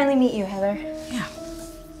nice to finally meet you, Heather. Yeah.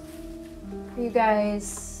 Are you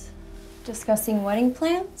guys discussing wedding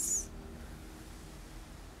plans?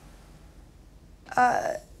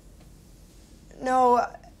 No,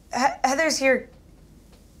 Heather's here.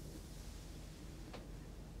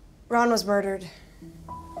 Ron was murdered.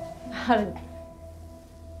 How did...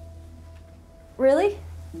 Really?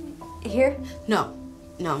 Here? No,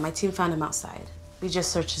 my team found him outside. We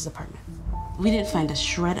just searched his apartment. We didn't find a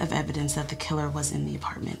shred of evidence that the killer was in the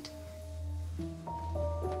apartment.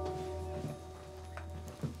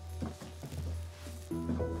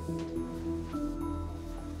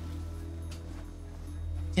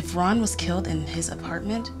 If Ron was killed in his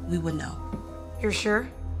apartment, we would know. You're sure?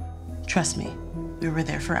 Trust me, we were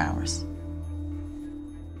there for hours.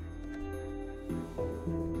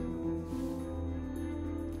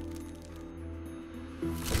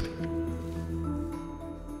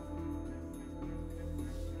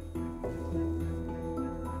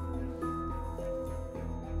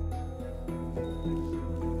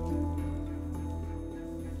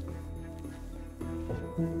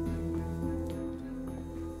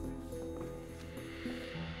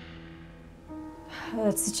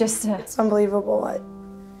 It's just It's unbelievable.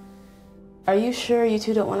 Are you sure you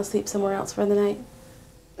two don't want to sleep somewhere else for the night?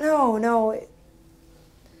 No.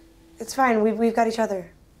 It's fine. We've got each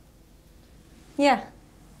other. Yeah.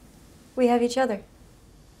 We have each other.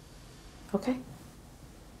 Okay. It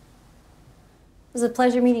was a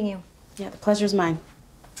pleasure meeting you. Yeah, the pleasure's mine.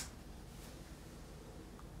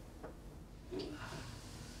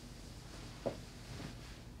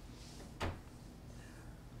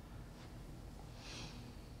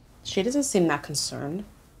 She doesn't seem that concerned.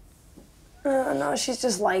 No, she's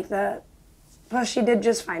just like that. Plus, she did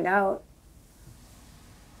just find out.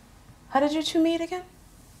 How did you two meet again?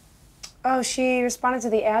 Oh, she responded to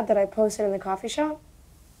the ad that I posted in the coffee shop.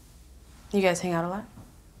 You guys hang out a lot?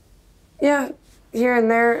 Yeah, here and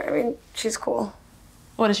there. I mean, she's cool.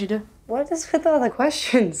 What does she do? What is with all the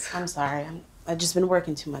questions? I'm sorry. I've just been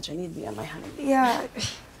working too much. I need to be on my honey. Yeah,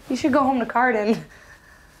 you should go home to Cardin.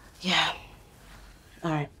 Yeah.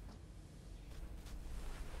 All right.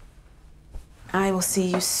 I will see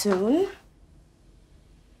you soon.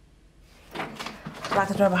 Lock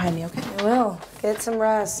the door behind me, okay? I will. Get some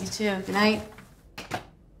rest. You too. Good night.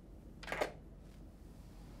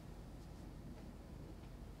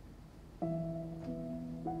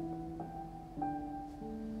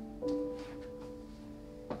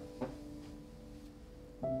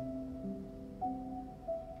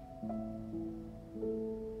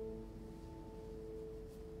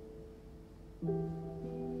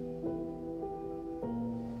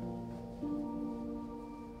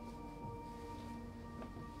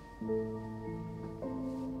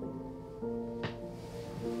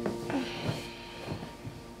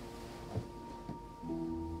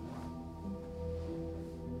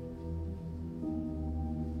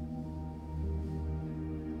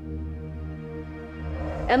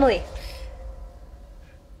 Emily.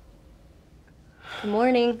 Good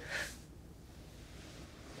morning.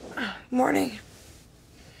 Morning.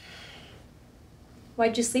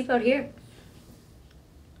 Why'd you sleep out here?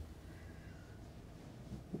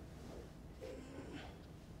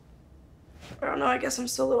 I don't know, I guess I'm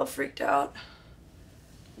still a little freaked out.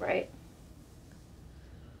 Right.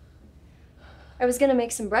 I was gonna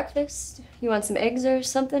make some breakfast. You want some eggs or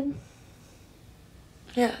something?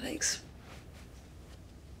 Yeah, thanks.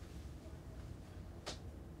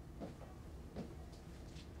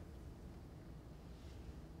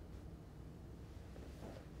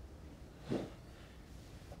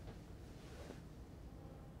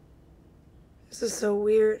 This is so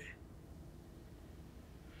weird.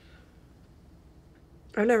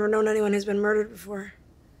 I've never known anyone who's been murdered before.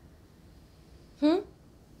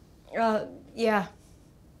 Yeah.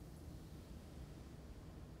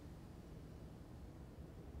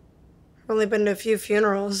 I've only been to a few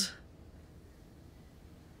funerals.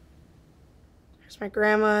 There's my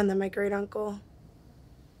grandma and then my great uncle.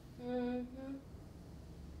 What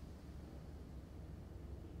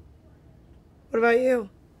about you?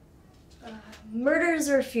 Murders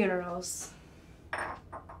or funerals?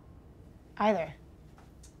 Either.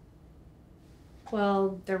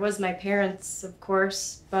 Well, there was my parents, of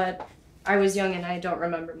course, but I was young and I don't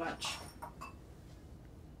remember much.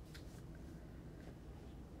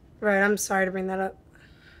 Right, I'm sorry to bring that up.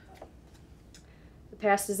 The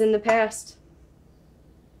past is in the past.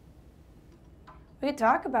 We could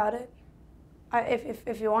talk about it.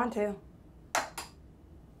 If you want to.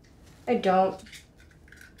 I don't.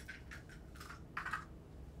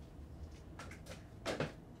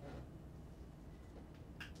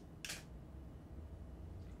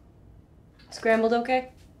 Scrambled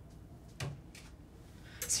okay?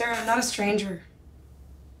 Sarah, I'm not a stranger.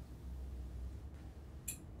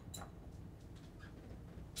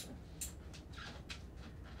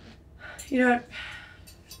 You know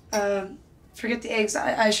what? Forget the eggs.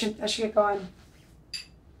 I should get going.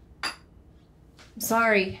 I'm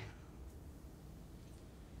sorry.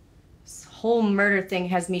 This whole murder thing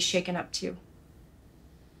has me shaken up too.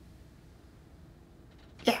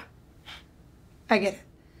 Yeah. I get it.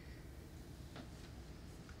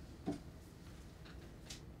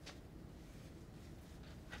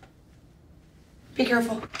 Be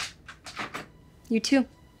careful. You too.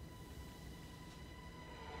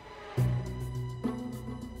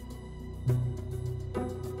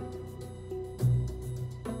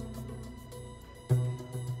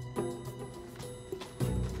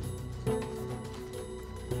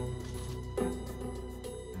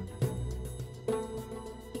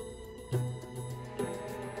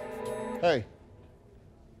 Hey.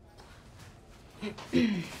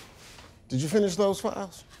 Did you finish those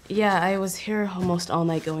files? Yeah, I was here almost all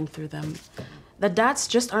night going through them. The dots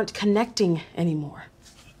just aren't connecting anymore.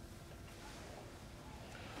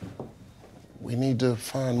 We need to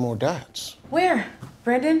find more dots. Where,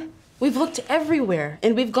 Brandon? We've looked everywhere,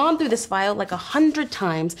 and we've gone through this file like 100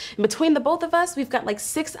 times. And between the both of us, we've got like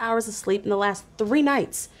 6 hours of sleep in the last 3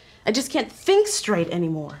 nights. I just can't think straight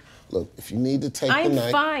anymore. Look, if you need to take the I'm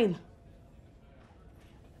night... fine.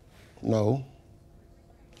 No,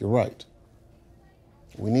 you're right.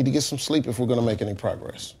 We need to get some sleep if we're gonna make any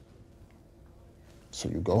progress. So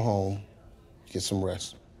you go home, get some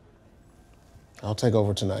rest. I'll take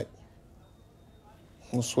over tonight.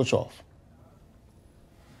 We'll switch off.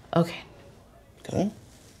 Okay. Okay?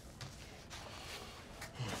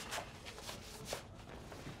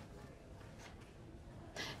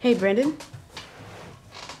 Hey, Brandon.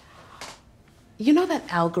 You know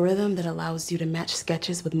that algorithm that allows you to match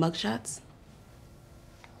sketches with mugshots?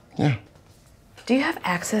 Yeah. Do you have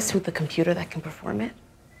access to the computer that can perform it?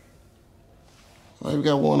 Well, we've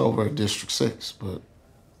got one over at District 6, but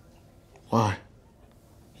why?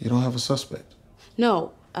 You don't have a suspect?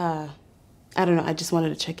 No, I don't know. I just wanted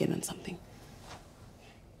to check in on something.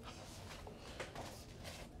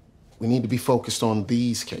 We need to be focused on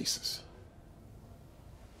these cases.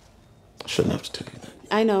 I shouldn't have to tell you that.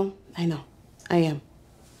 I know. I am.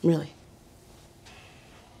 Really.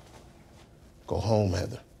 Go home,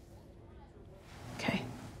 Heather. Okay.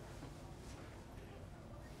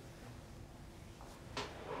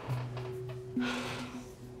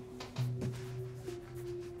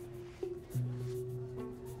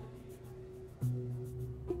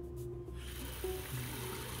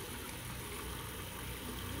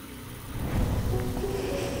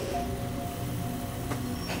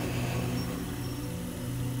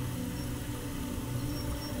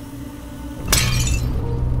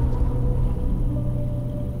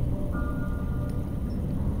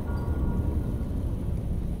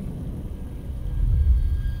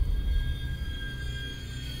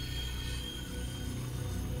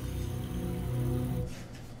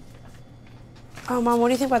 Oh, Mom, what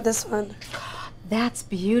do you think about this one? That's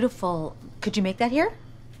beautiful. Could you make that here?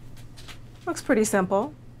 Looks pretty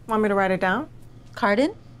simple. Want me to write it down?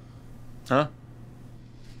 Cardin? Huh?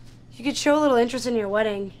 You could show a little interest in your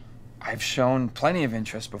wedding. I've shown plenty of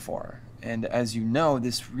interest before, and as you know,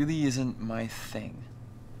 this really isn't my thing.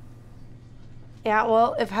 Yeah,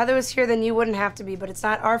 well, if Heather was here, then you wouldn't have to be, but it's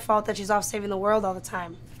not our fault that she's off saving the world all the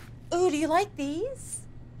time. Ooh, do you like these?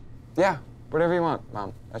 Yeah, whatever you want,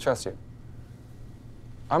 Mom. I trust you.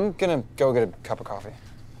 I'm gonna go get a cup of coffee.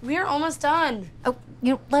 We're almost done. Oh,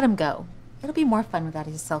 let him go. It'll be more fun without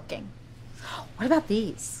his sulking. What about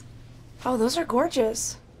these? Oh, those are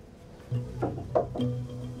gorgeous.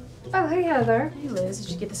 Oh, hey, Heather. Hey, Liz.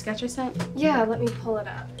 Did you get the sketch I sent? Yeah, let me pull it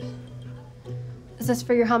up. Is this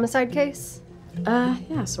for your homicide case?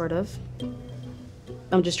 Yeah, sort of.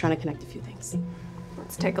 I'm just trying to connect a few things.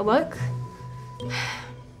 Let's take a look.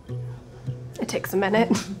 It takes a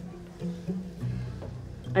minute.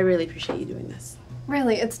 I really appreciate you doing this.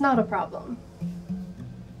 Really, it's not a problem.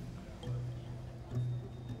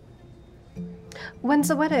 When's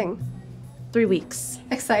the wedding? 3 weeks.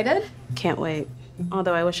 Excited? Can't wait.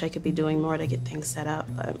 Although I wish I could be doing more to get things set up,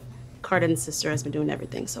 but Cardin's sister has been doing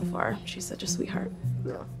everything so far. She's such a sweetheart.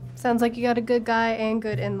 No. Sounds like you got a good guy and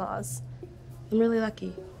good in-laws. I'm really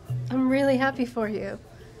lucky. I'm really happy for you.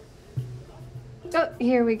 Oh,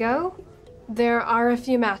 here we go. There are a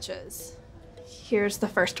few matches. Here's the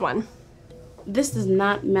first one. This does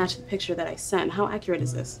not match the picture that I sent. How accurate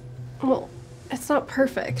is this? Well, it's not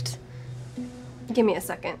perfect. Give me a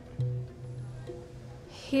second.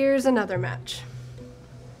 Here's another match.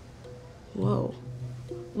 Whoa.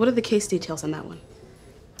 What are the case details on that one?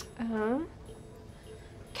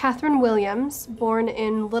 Catherine Williams, born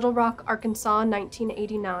in Little Rock, Arkansas,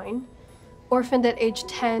 1989. Orphaned at age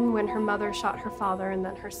 10 when her mother shot her father and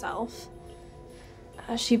then herself.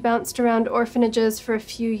 She bounced around orphanages for a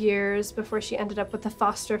few years before she ended up with a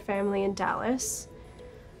foster family in Dallas.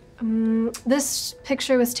 This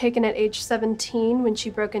picture was taken at age 17 when she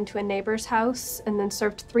broke into a neighbor's house and then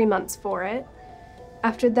served 3 months for it.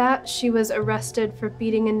 After that, she was arrested for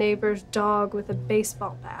beating a neighbor's dog with a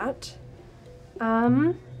baseball bat.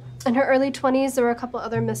 In her early 20s, there were a couple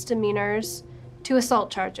other misdemeanors, 2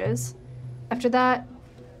 assault charges. After that,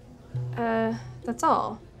 that's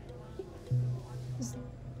all. There's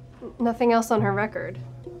nothing else on her record.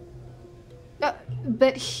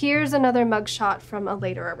 But here's another mugshot from a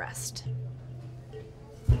later arrest.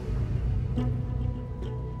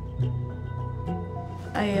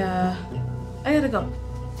 I gotta go.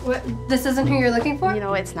 What? This isn't who you're looking for? You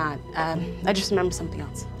know, it's not. I just remembered something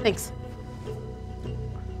else. Thanks.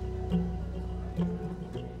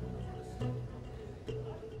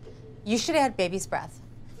 You should add baby's breath.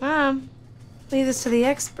 Mom, leave this to the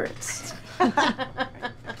experts.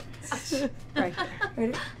 Right.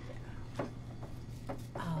 Ready?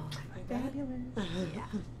 Oh, fabulous. Yeah.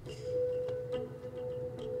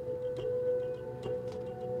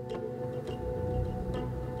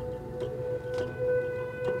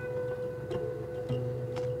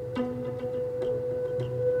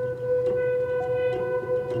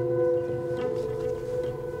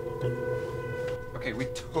 Okay, we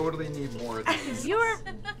totally totally need more of these. You're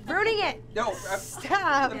ruining it. No,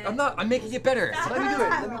 Stop. I'm not. I'm making it better. Let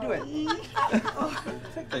me do it.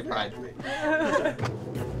 Take pride.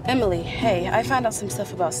 Emily, hey, I found out some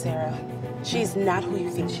stuff about Sarah. She's not who you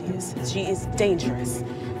think she is. She is dangerous.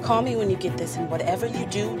 Call me when you get this, and whatever you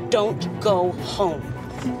do, don't go home.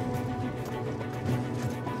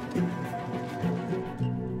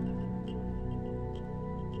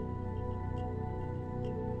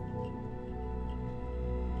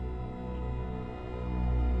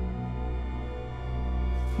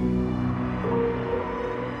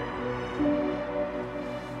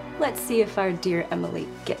 Let's see if our dear Emily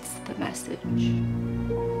gets the message.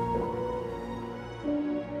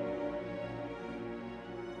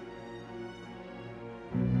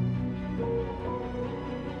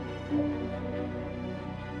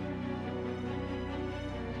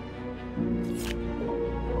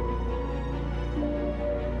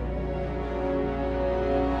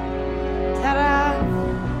 Ta-da!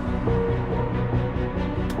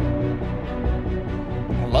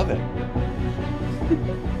 I love it.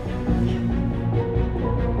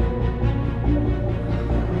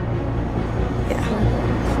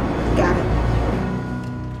 Got it.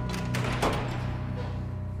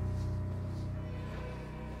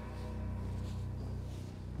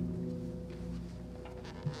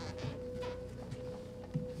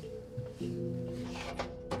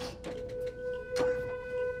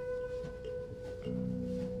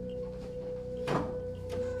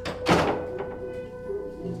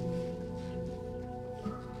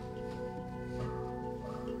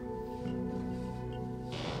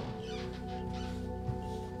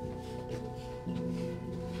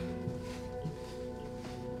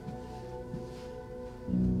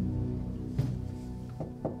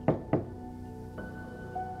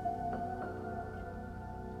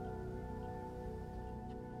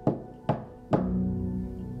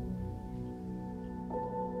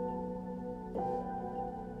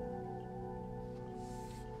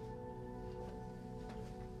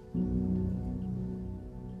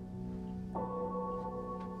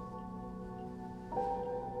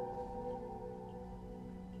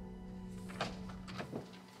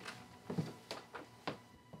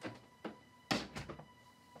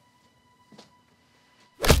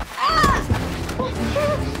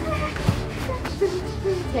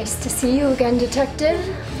 Nice to see you again, Detective.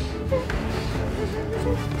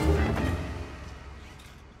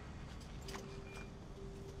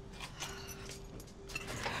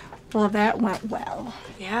 Well, that went well.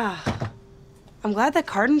 Yeah. I'm glad that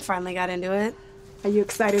Carden finally got into it. Are you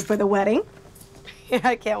excited for the wedding? Yeah,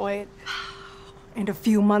 I can't wait. And a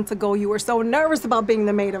few months ago, you were so nervous about being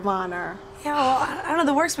the maid of honor. Yeah, well, I don't know,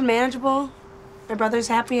 the work's been manageable. My brother's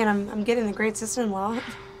happy, and I'm getting a great sister-in-law.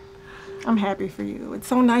 I'm happy for you. It's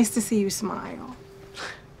so nice to see you smile.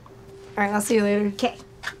 All right, I'll see you later. Okay.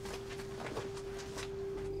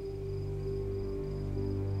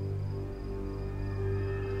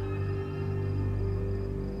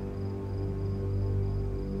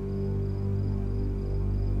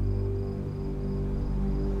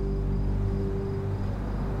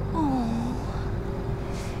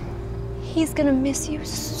 He's gonna miss you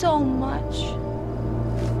so much.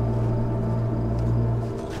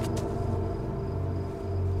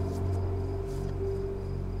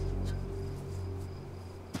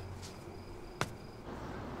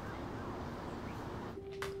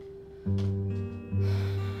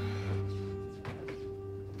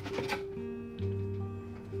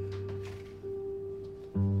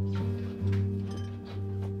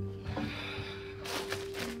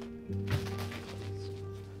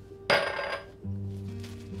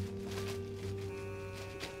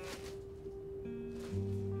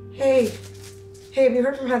 Hey. Hey, have you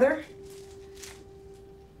heard from Heather?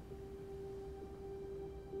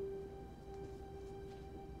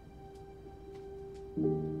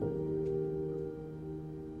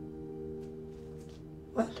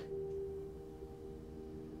 What?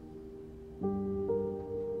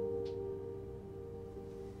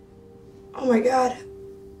 Oh my God.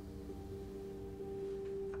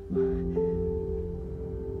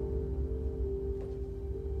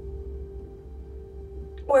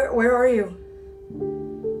 Where are you?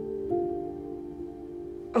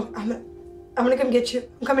 Oh, I'm gonna come get you.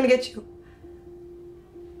 I'm coming to get you.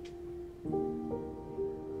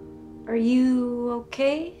 Are you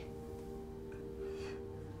okay?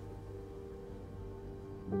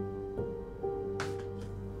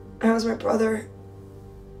 That was my brother.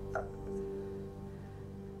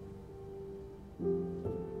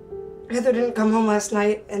 Heather didn't come home last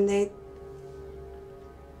night, and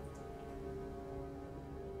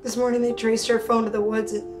this morning they traced her phone to the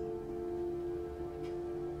woods.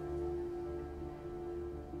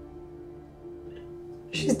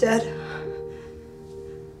 She's dead.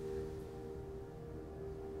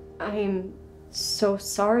 I'm so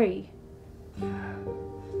sorry.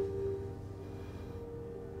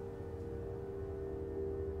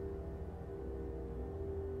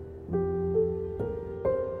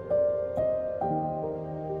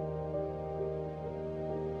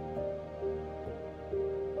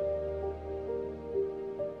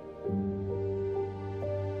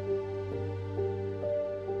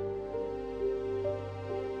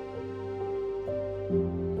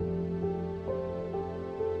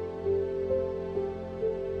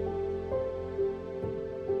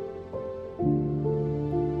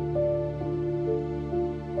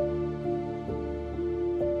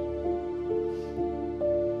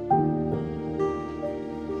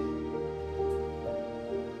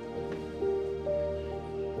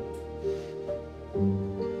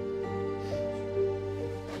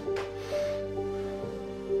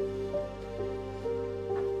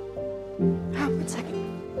 One second.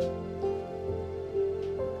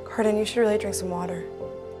 Carden, you should really drink some water.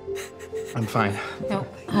 I'm fine. No,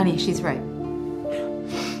 honey, she's right.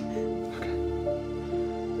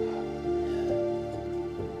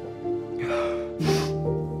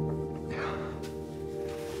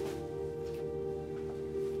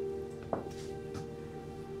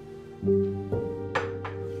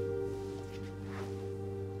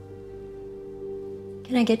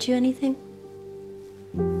 Can I get you anything?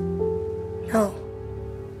 No.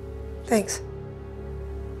 Thanks.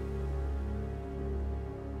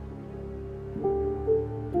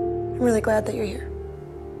 I'm really glad that you're here.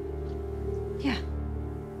 Yeah.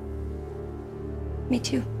 Me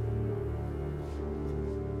too.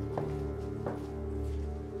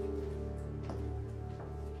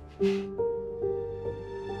 I'm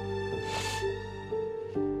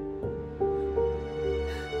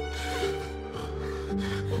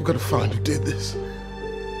gonna find who did this.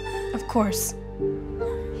 Of course.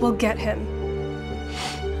 We'll get him.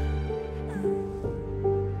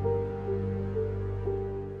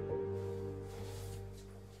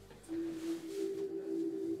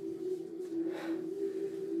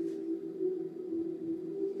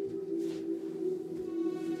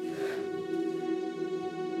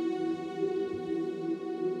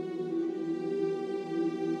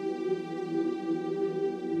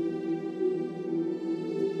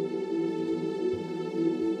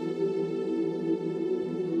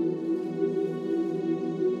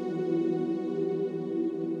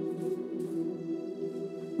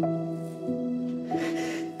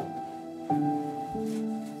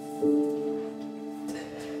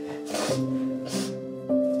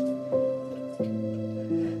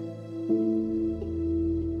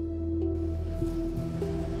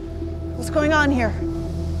 What's going on here?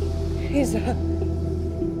 He's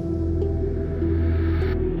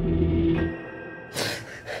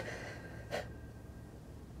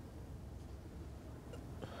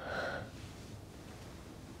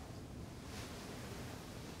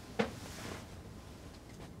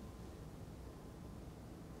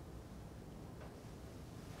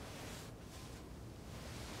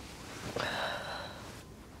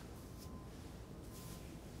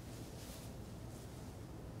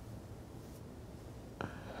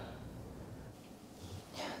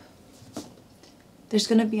There's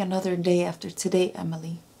gonna be another day after today,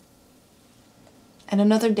 Emily. And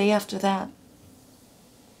another day after that.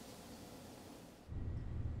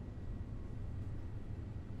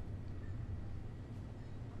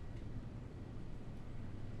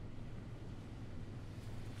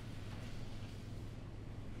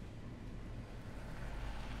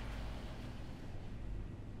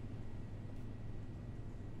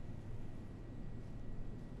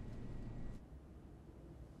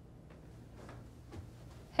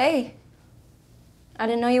 Hey. I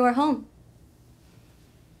didn't know you were home.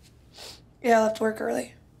 Yeah, I left work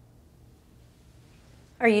early.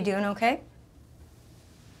 Are you doing okay?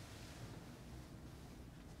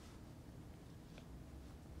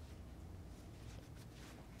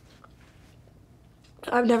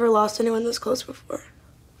 I've never lost anyone this close before.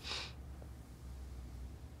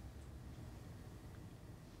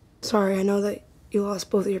 Sorry, I know that you lost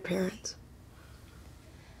both of your parents.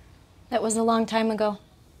 That was a long time ago.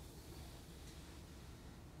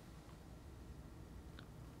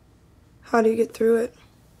 How do you get through it?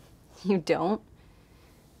 You don't?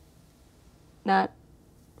 Not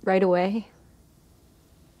right away.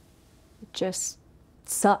 It just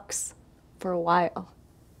sucks for a while.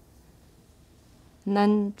 And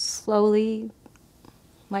then slowly,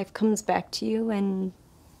 life comes back to you and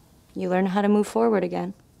you learn how to move forward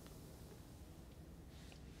again.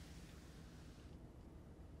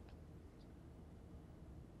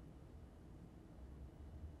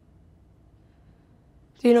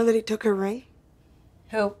 Do you know that he took her ring?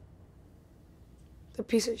 Who? The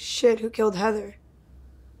piece of shit who killed Heather.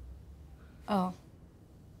 Oh.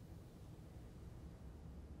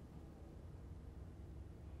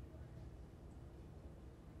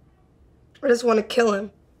 I just want to kill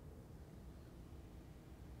him.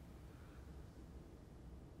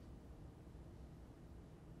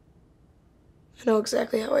 I know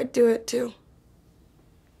exactly how I'd do it, too.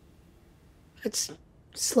 I'd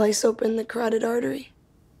slice open the carotid artery.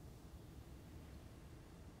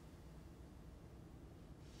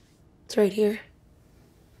 It's right here.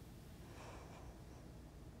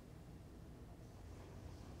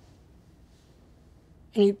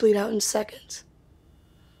 And you'd bleed out in seconds.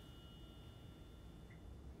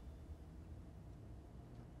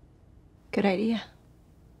 Good idea.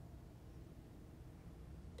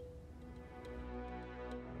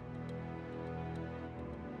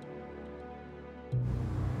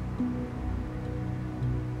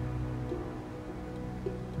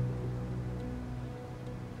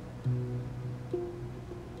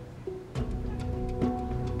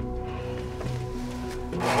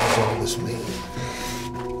 What's all this mean?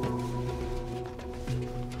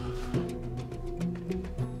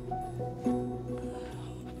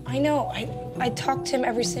 I know. I talk to him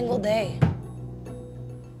every single day.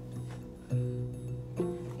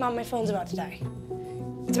 Mom, my phone's about to die.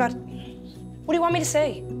 It's about... What do you want me to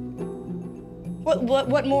say?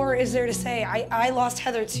 What more is there to say? I lost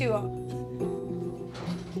Heather, too.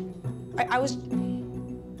 I was...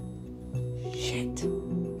 Shit.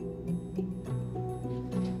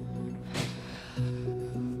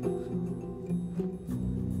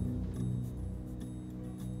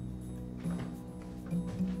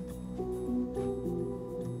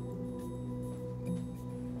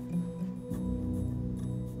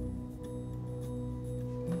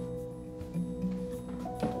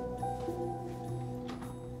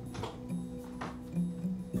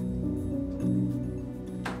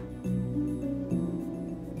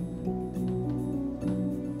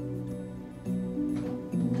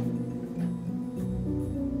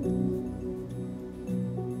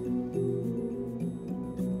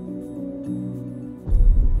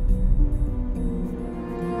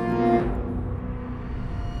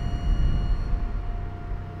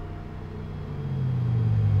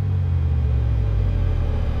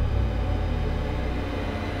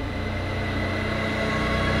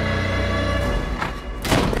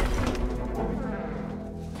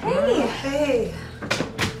 Hey.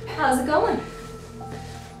 How's it going?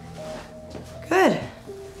 Good.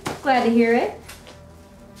 Glad to hear it.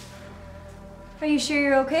 Are you sure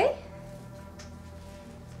you're okay?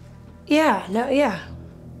 Yeah, no, yeah.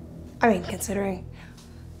 I mean, considering.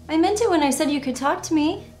 I meant it when I said you could talk to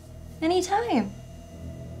me anytime.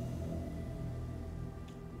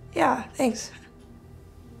 Yeah, thanks.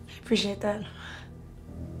 I appreciate that.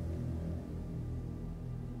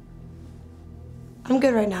 I'm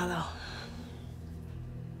good right now, though.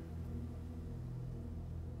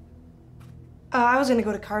 I was gonna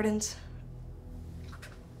go to Cardin's.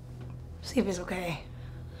 See if he's okay.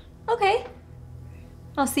 Okay.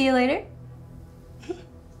 I'll see you later.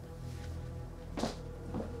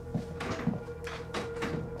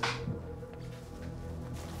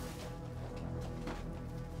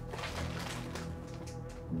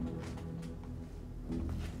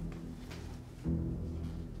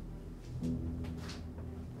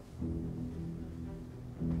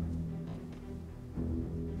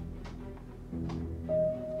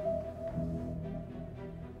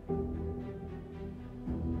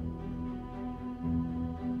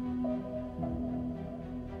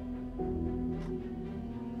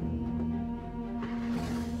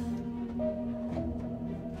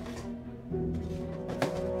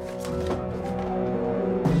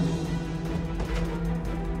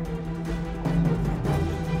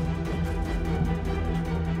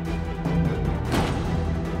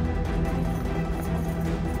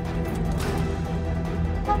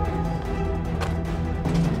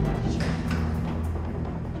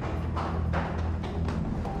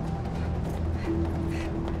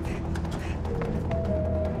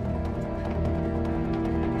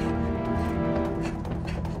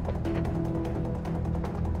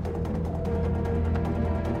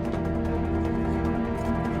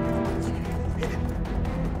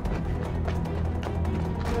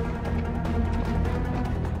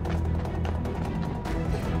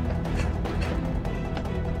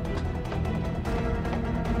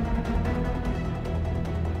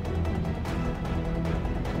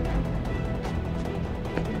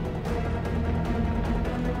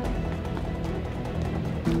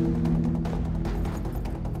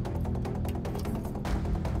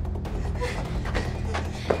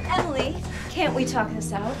 can't we talk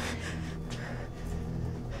this out?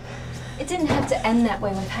 It didn't have to end that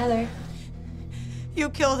way with Heather.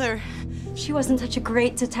 You killed her. If she wasn't such a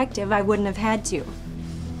great detective, I wouldn't have had to.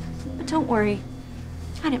 But don't worry,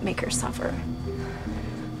 I didn't make her suffer.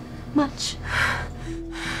 Much.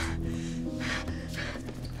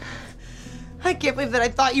 I can't believe that I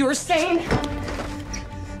thought you were sane.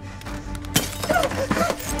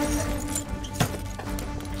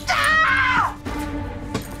 Ah!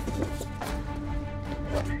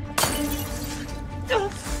 Oh,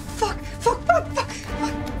 fuck.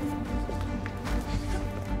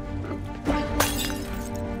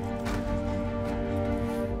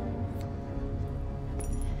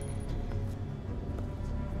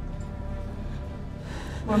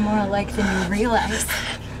 We're more alike than you realize.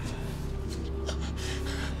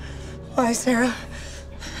 Why, Sarah?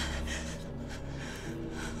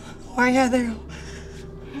 Why, Heather?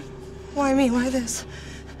 Why me? Why this?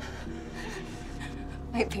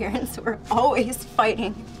 My parents were always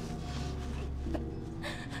fighting.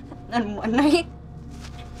 Then one night,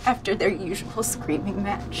 after their usual screaming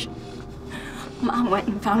match, Mom went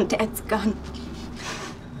and found Dad's gun.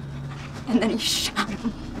 And then he shot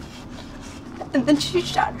him. And then she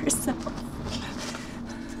shot herself.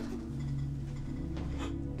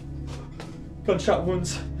 Gunshot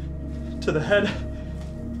wounds to the head.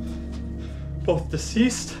 Both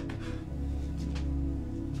deceased.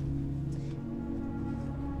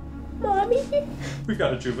 Mommy? We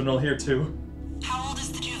got a juvenile here too. How old is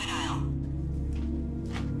the juvenile?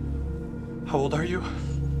 How old are you?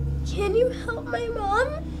 Can you help my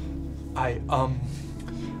mom?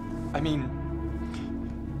 I mean,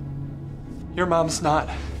 your mom's not.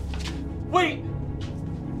 Wait!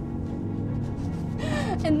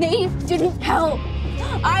 And they didn't help.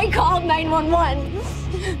 I called 911.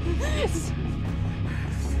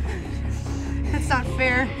 That's not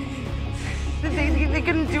fair. They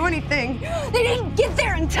couldn't do anything. They didn't get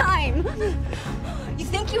there in time. You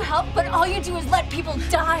think you help, but all you do is let people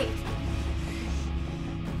die.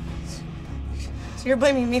 So you're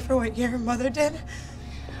blaming me for what your mother did?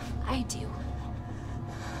 I do.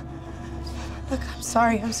 Look, I'm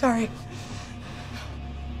sorry. I'm sorry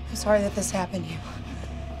that this happened to you.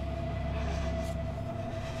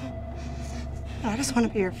 I just want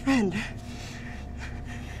to be your friend.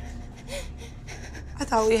 I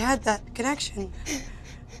thought we had that connection.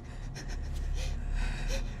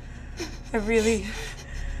 I really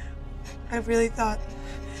thought.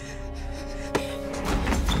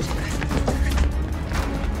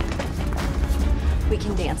 We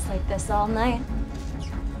can dance like this all night.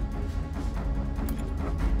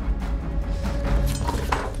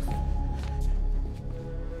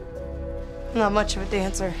 I'm not much of a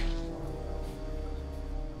dancer.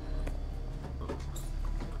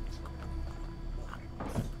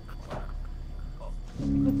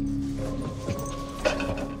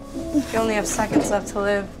 You only have seconds left to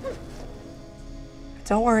live. But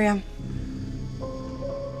don't worry, I'm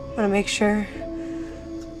gonna make sure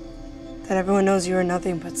that everyone knows you are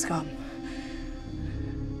nothing but scum.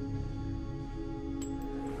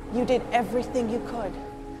 You did everything you could.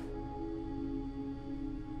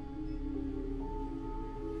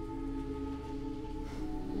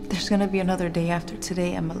 There's gonna be another day after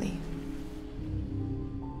today, Emily.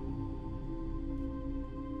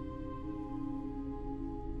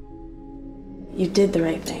 You did the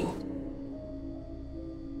right thing.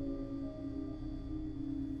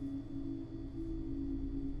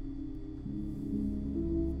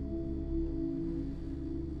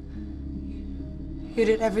 You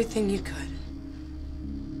did everything you could.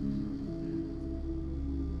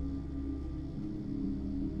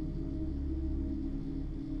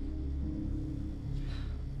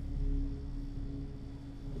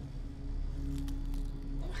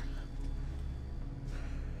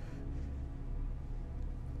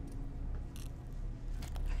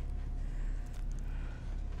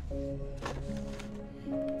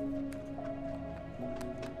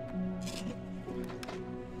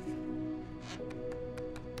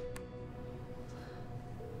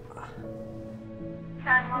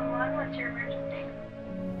 What's your emergency?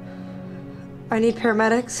 I need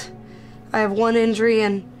paramedics. I have one injury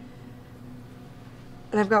and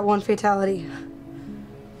I've got one fatality.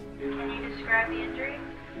 Can you describe the injury?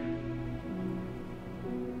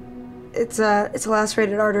 It's a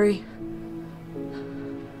lacerated artery.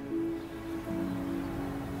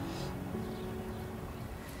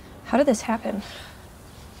 How did this happen?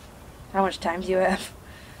 How much time do you have?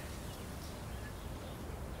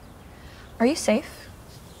 Are you safe?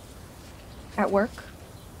 At work?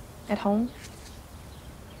 At home?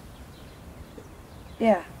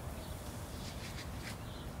 Yeah.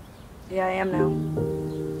 Yeah, I am now.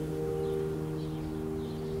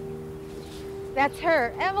 That's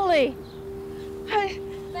her, Emily.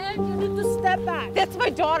 Man, you need to step back. That's my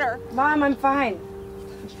daughter. Mom, I'm fine.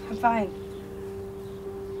 I'm fine.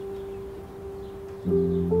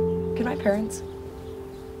 Can my parents?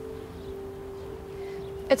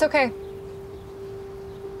 It's okay.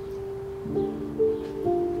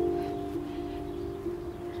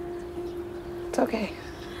 It's okay.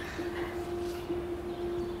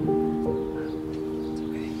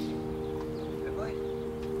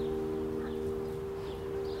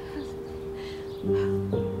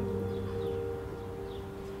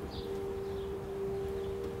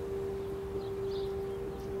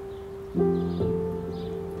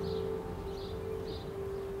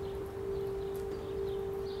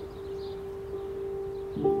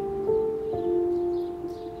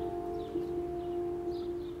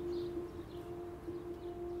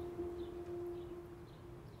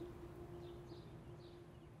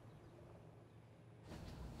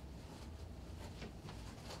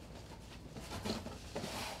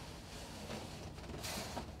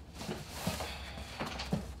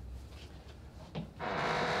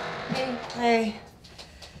 Hey.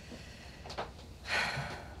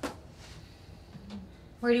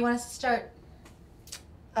 Where do you want us to start?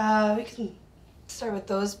 We can start with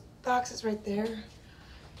those boxes right there.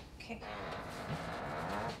 Okay.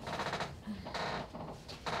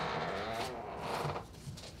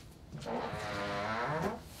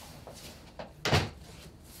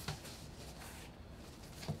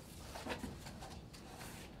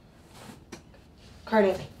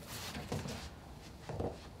 Cardi.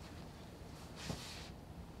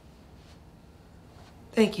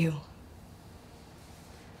 Thank you.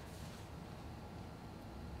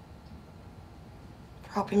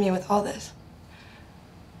 For helping me with all this.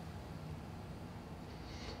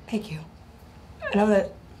 Thank you. I know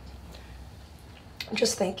that.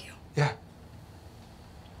 Just thank you. Yeah.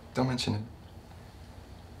 Don't mention it.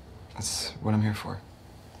 That's what I'm here for.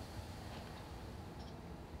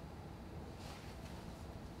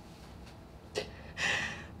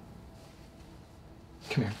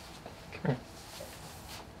 Come here. Come here.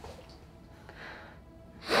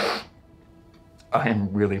 I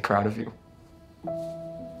am really proud of you.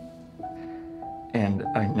 And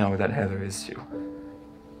I know that Heather is too.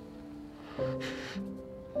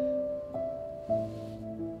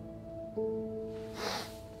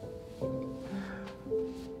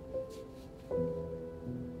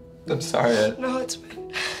 I'm sorry. No, it's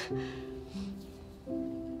fine.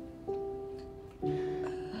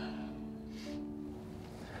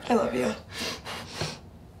 I love you.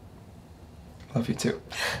 Love you too.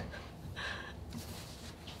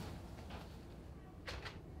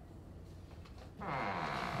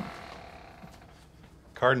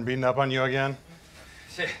 Carden beating up on you again?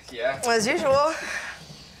 Yeah. As usual.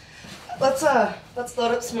 Let's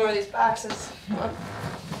load up some more of these boxes. Come on.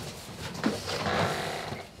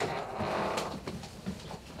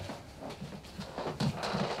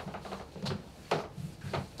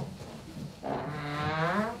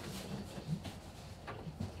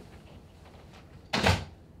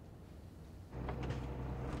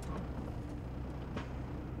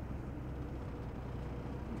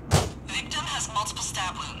 Victim has multiple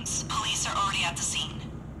stab wounds. Police are already at the scene.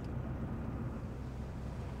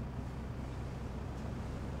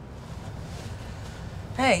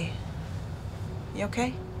 Hey, you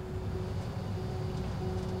okay?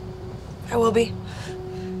 I will be.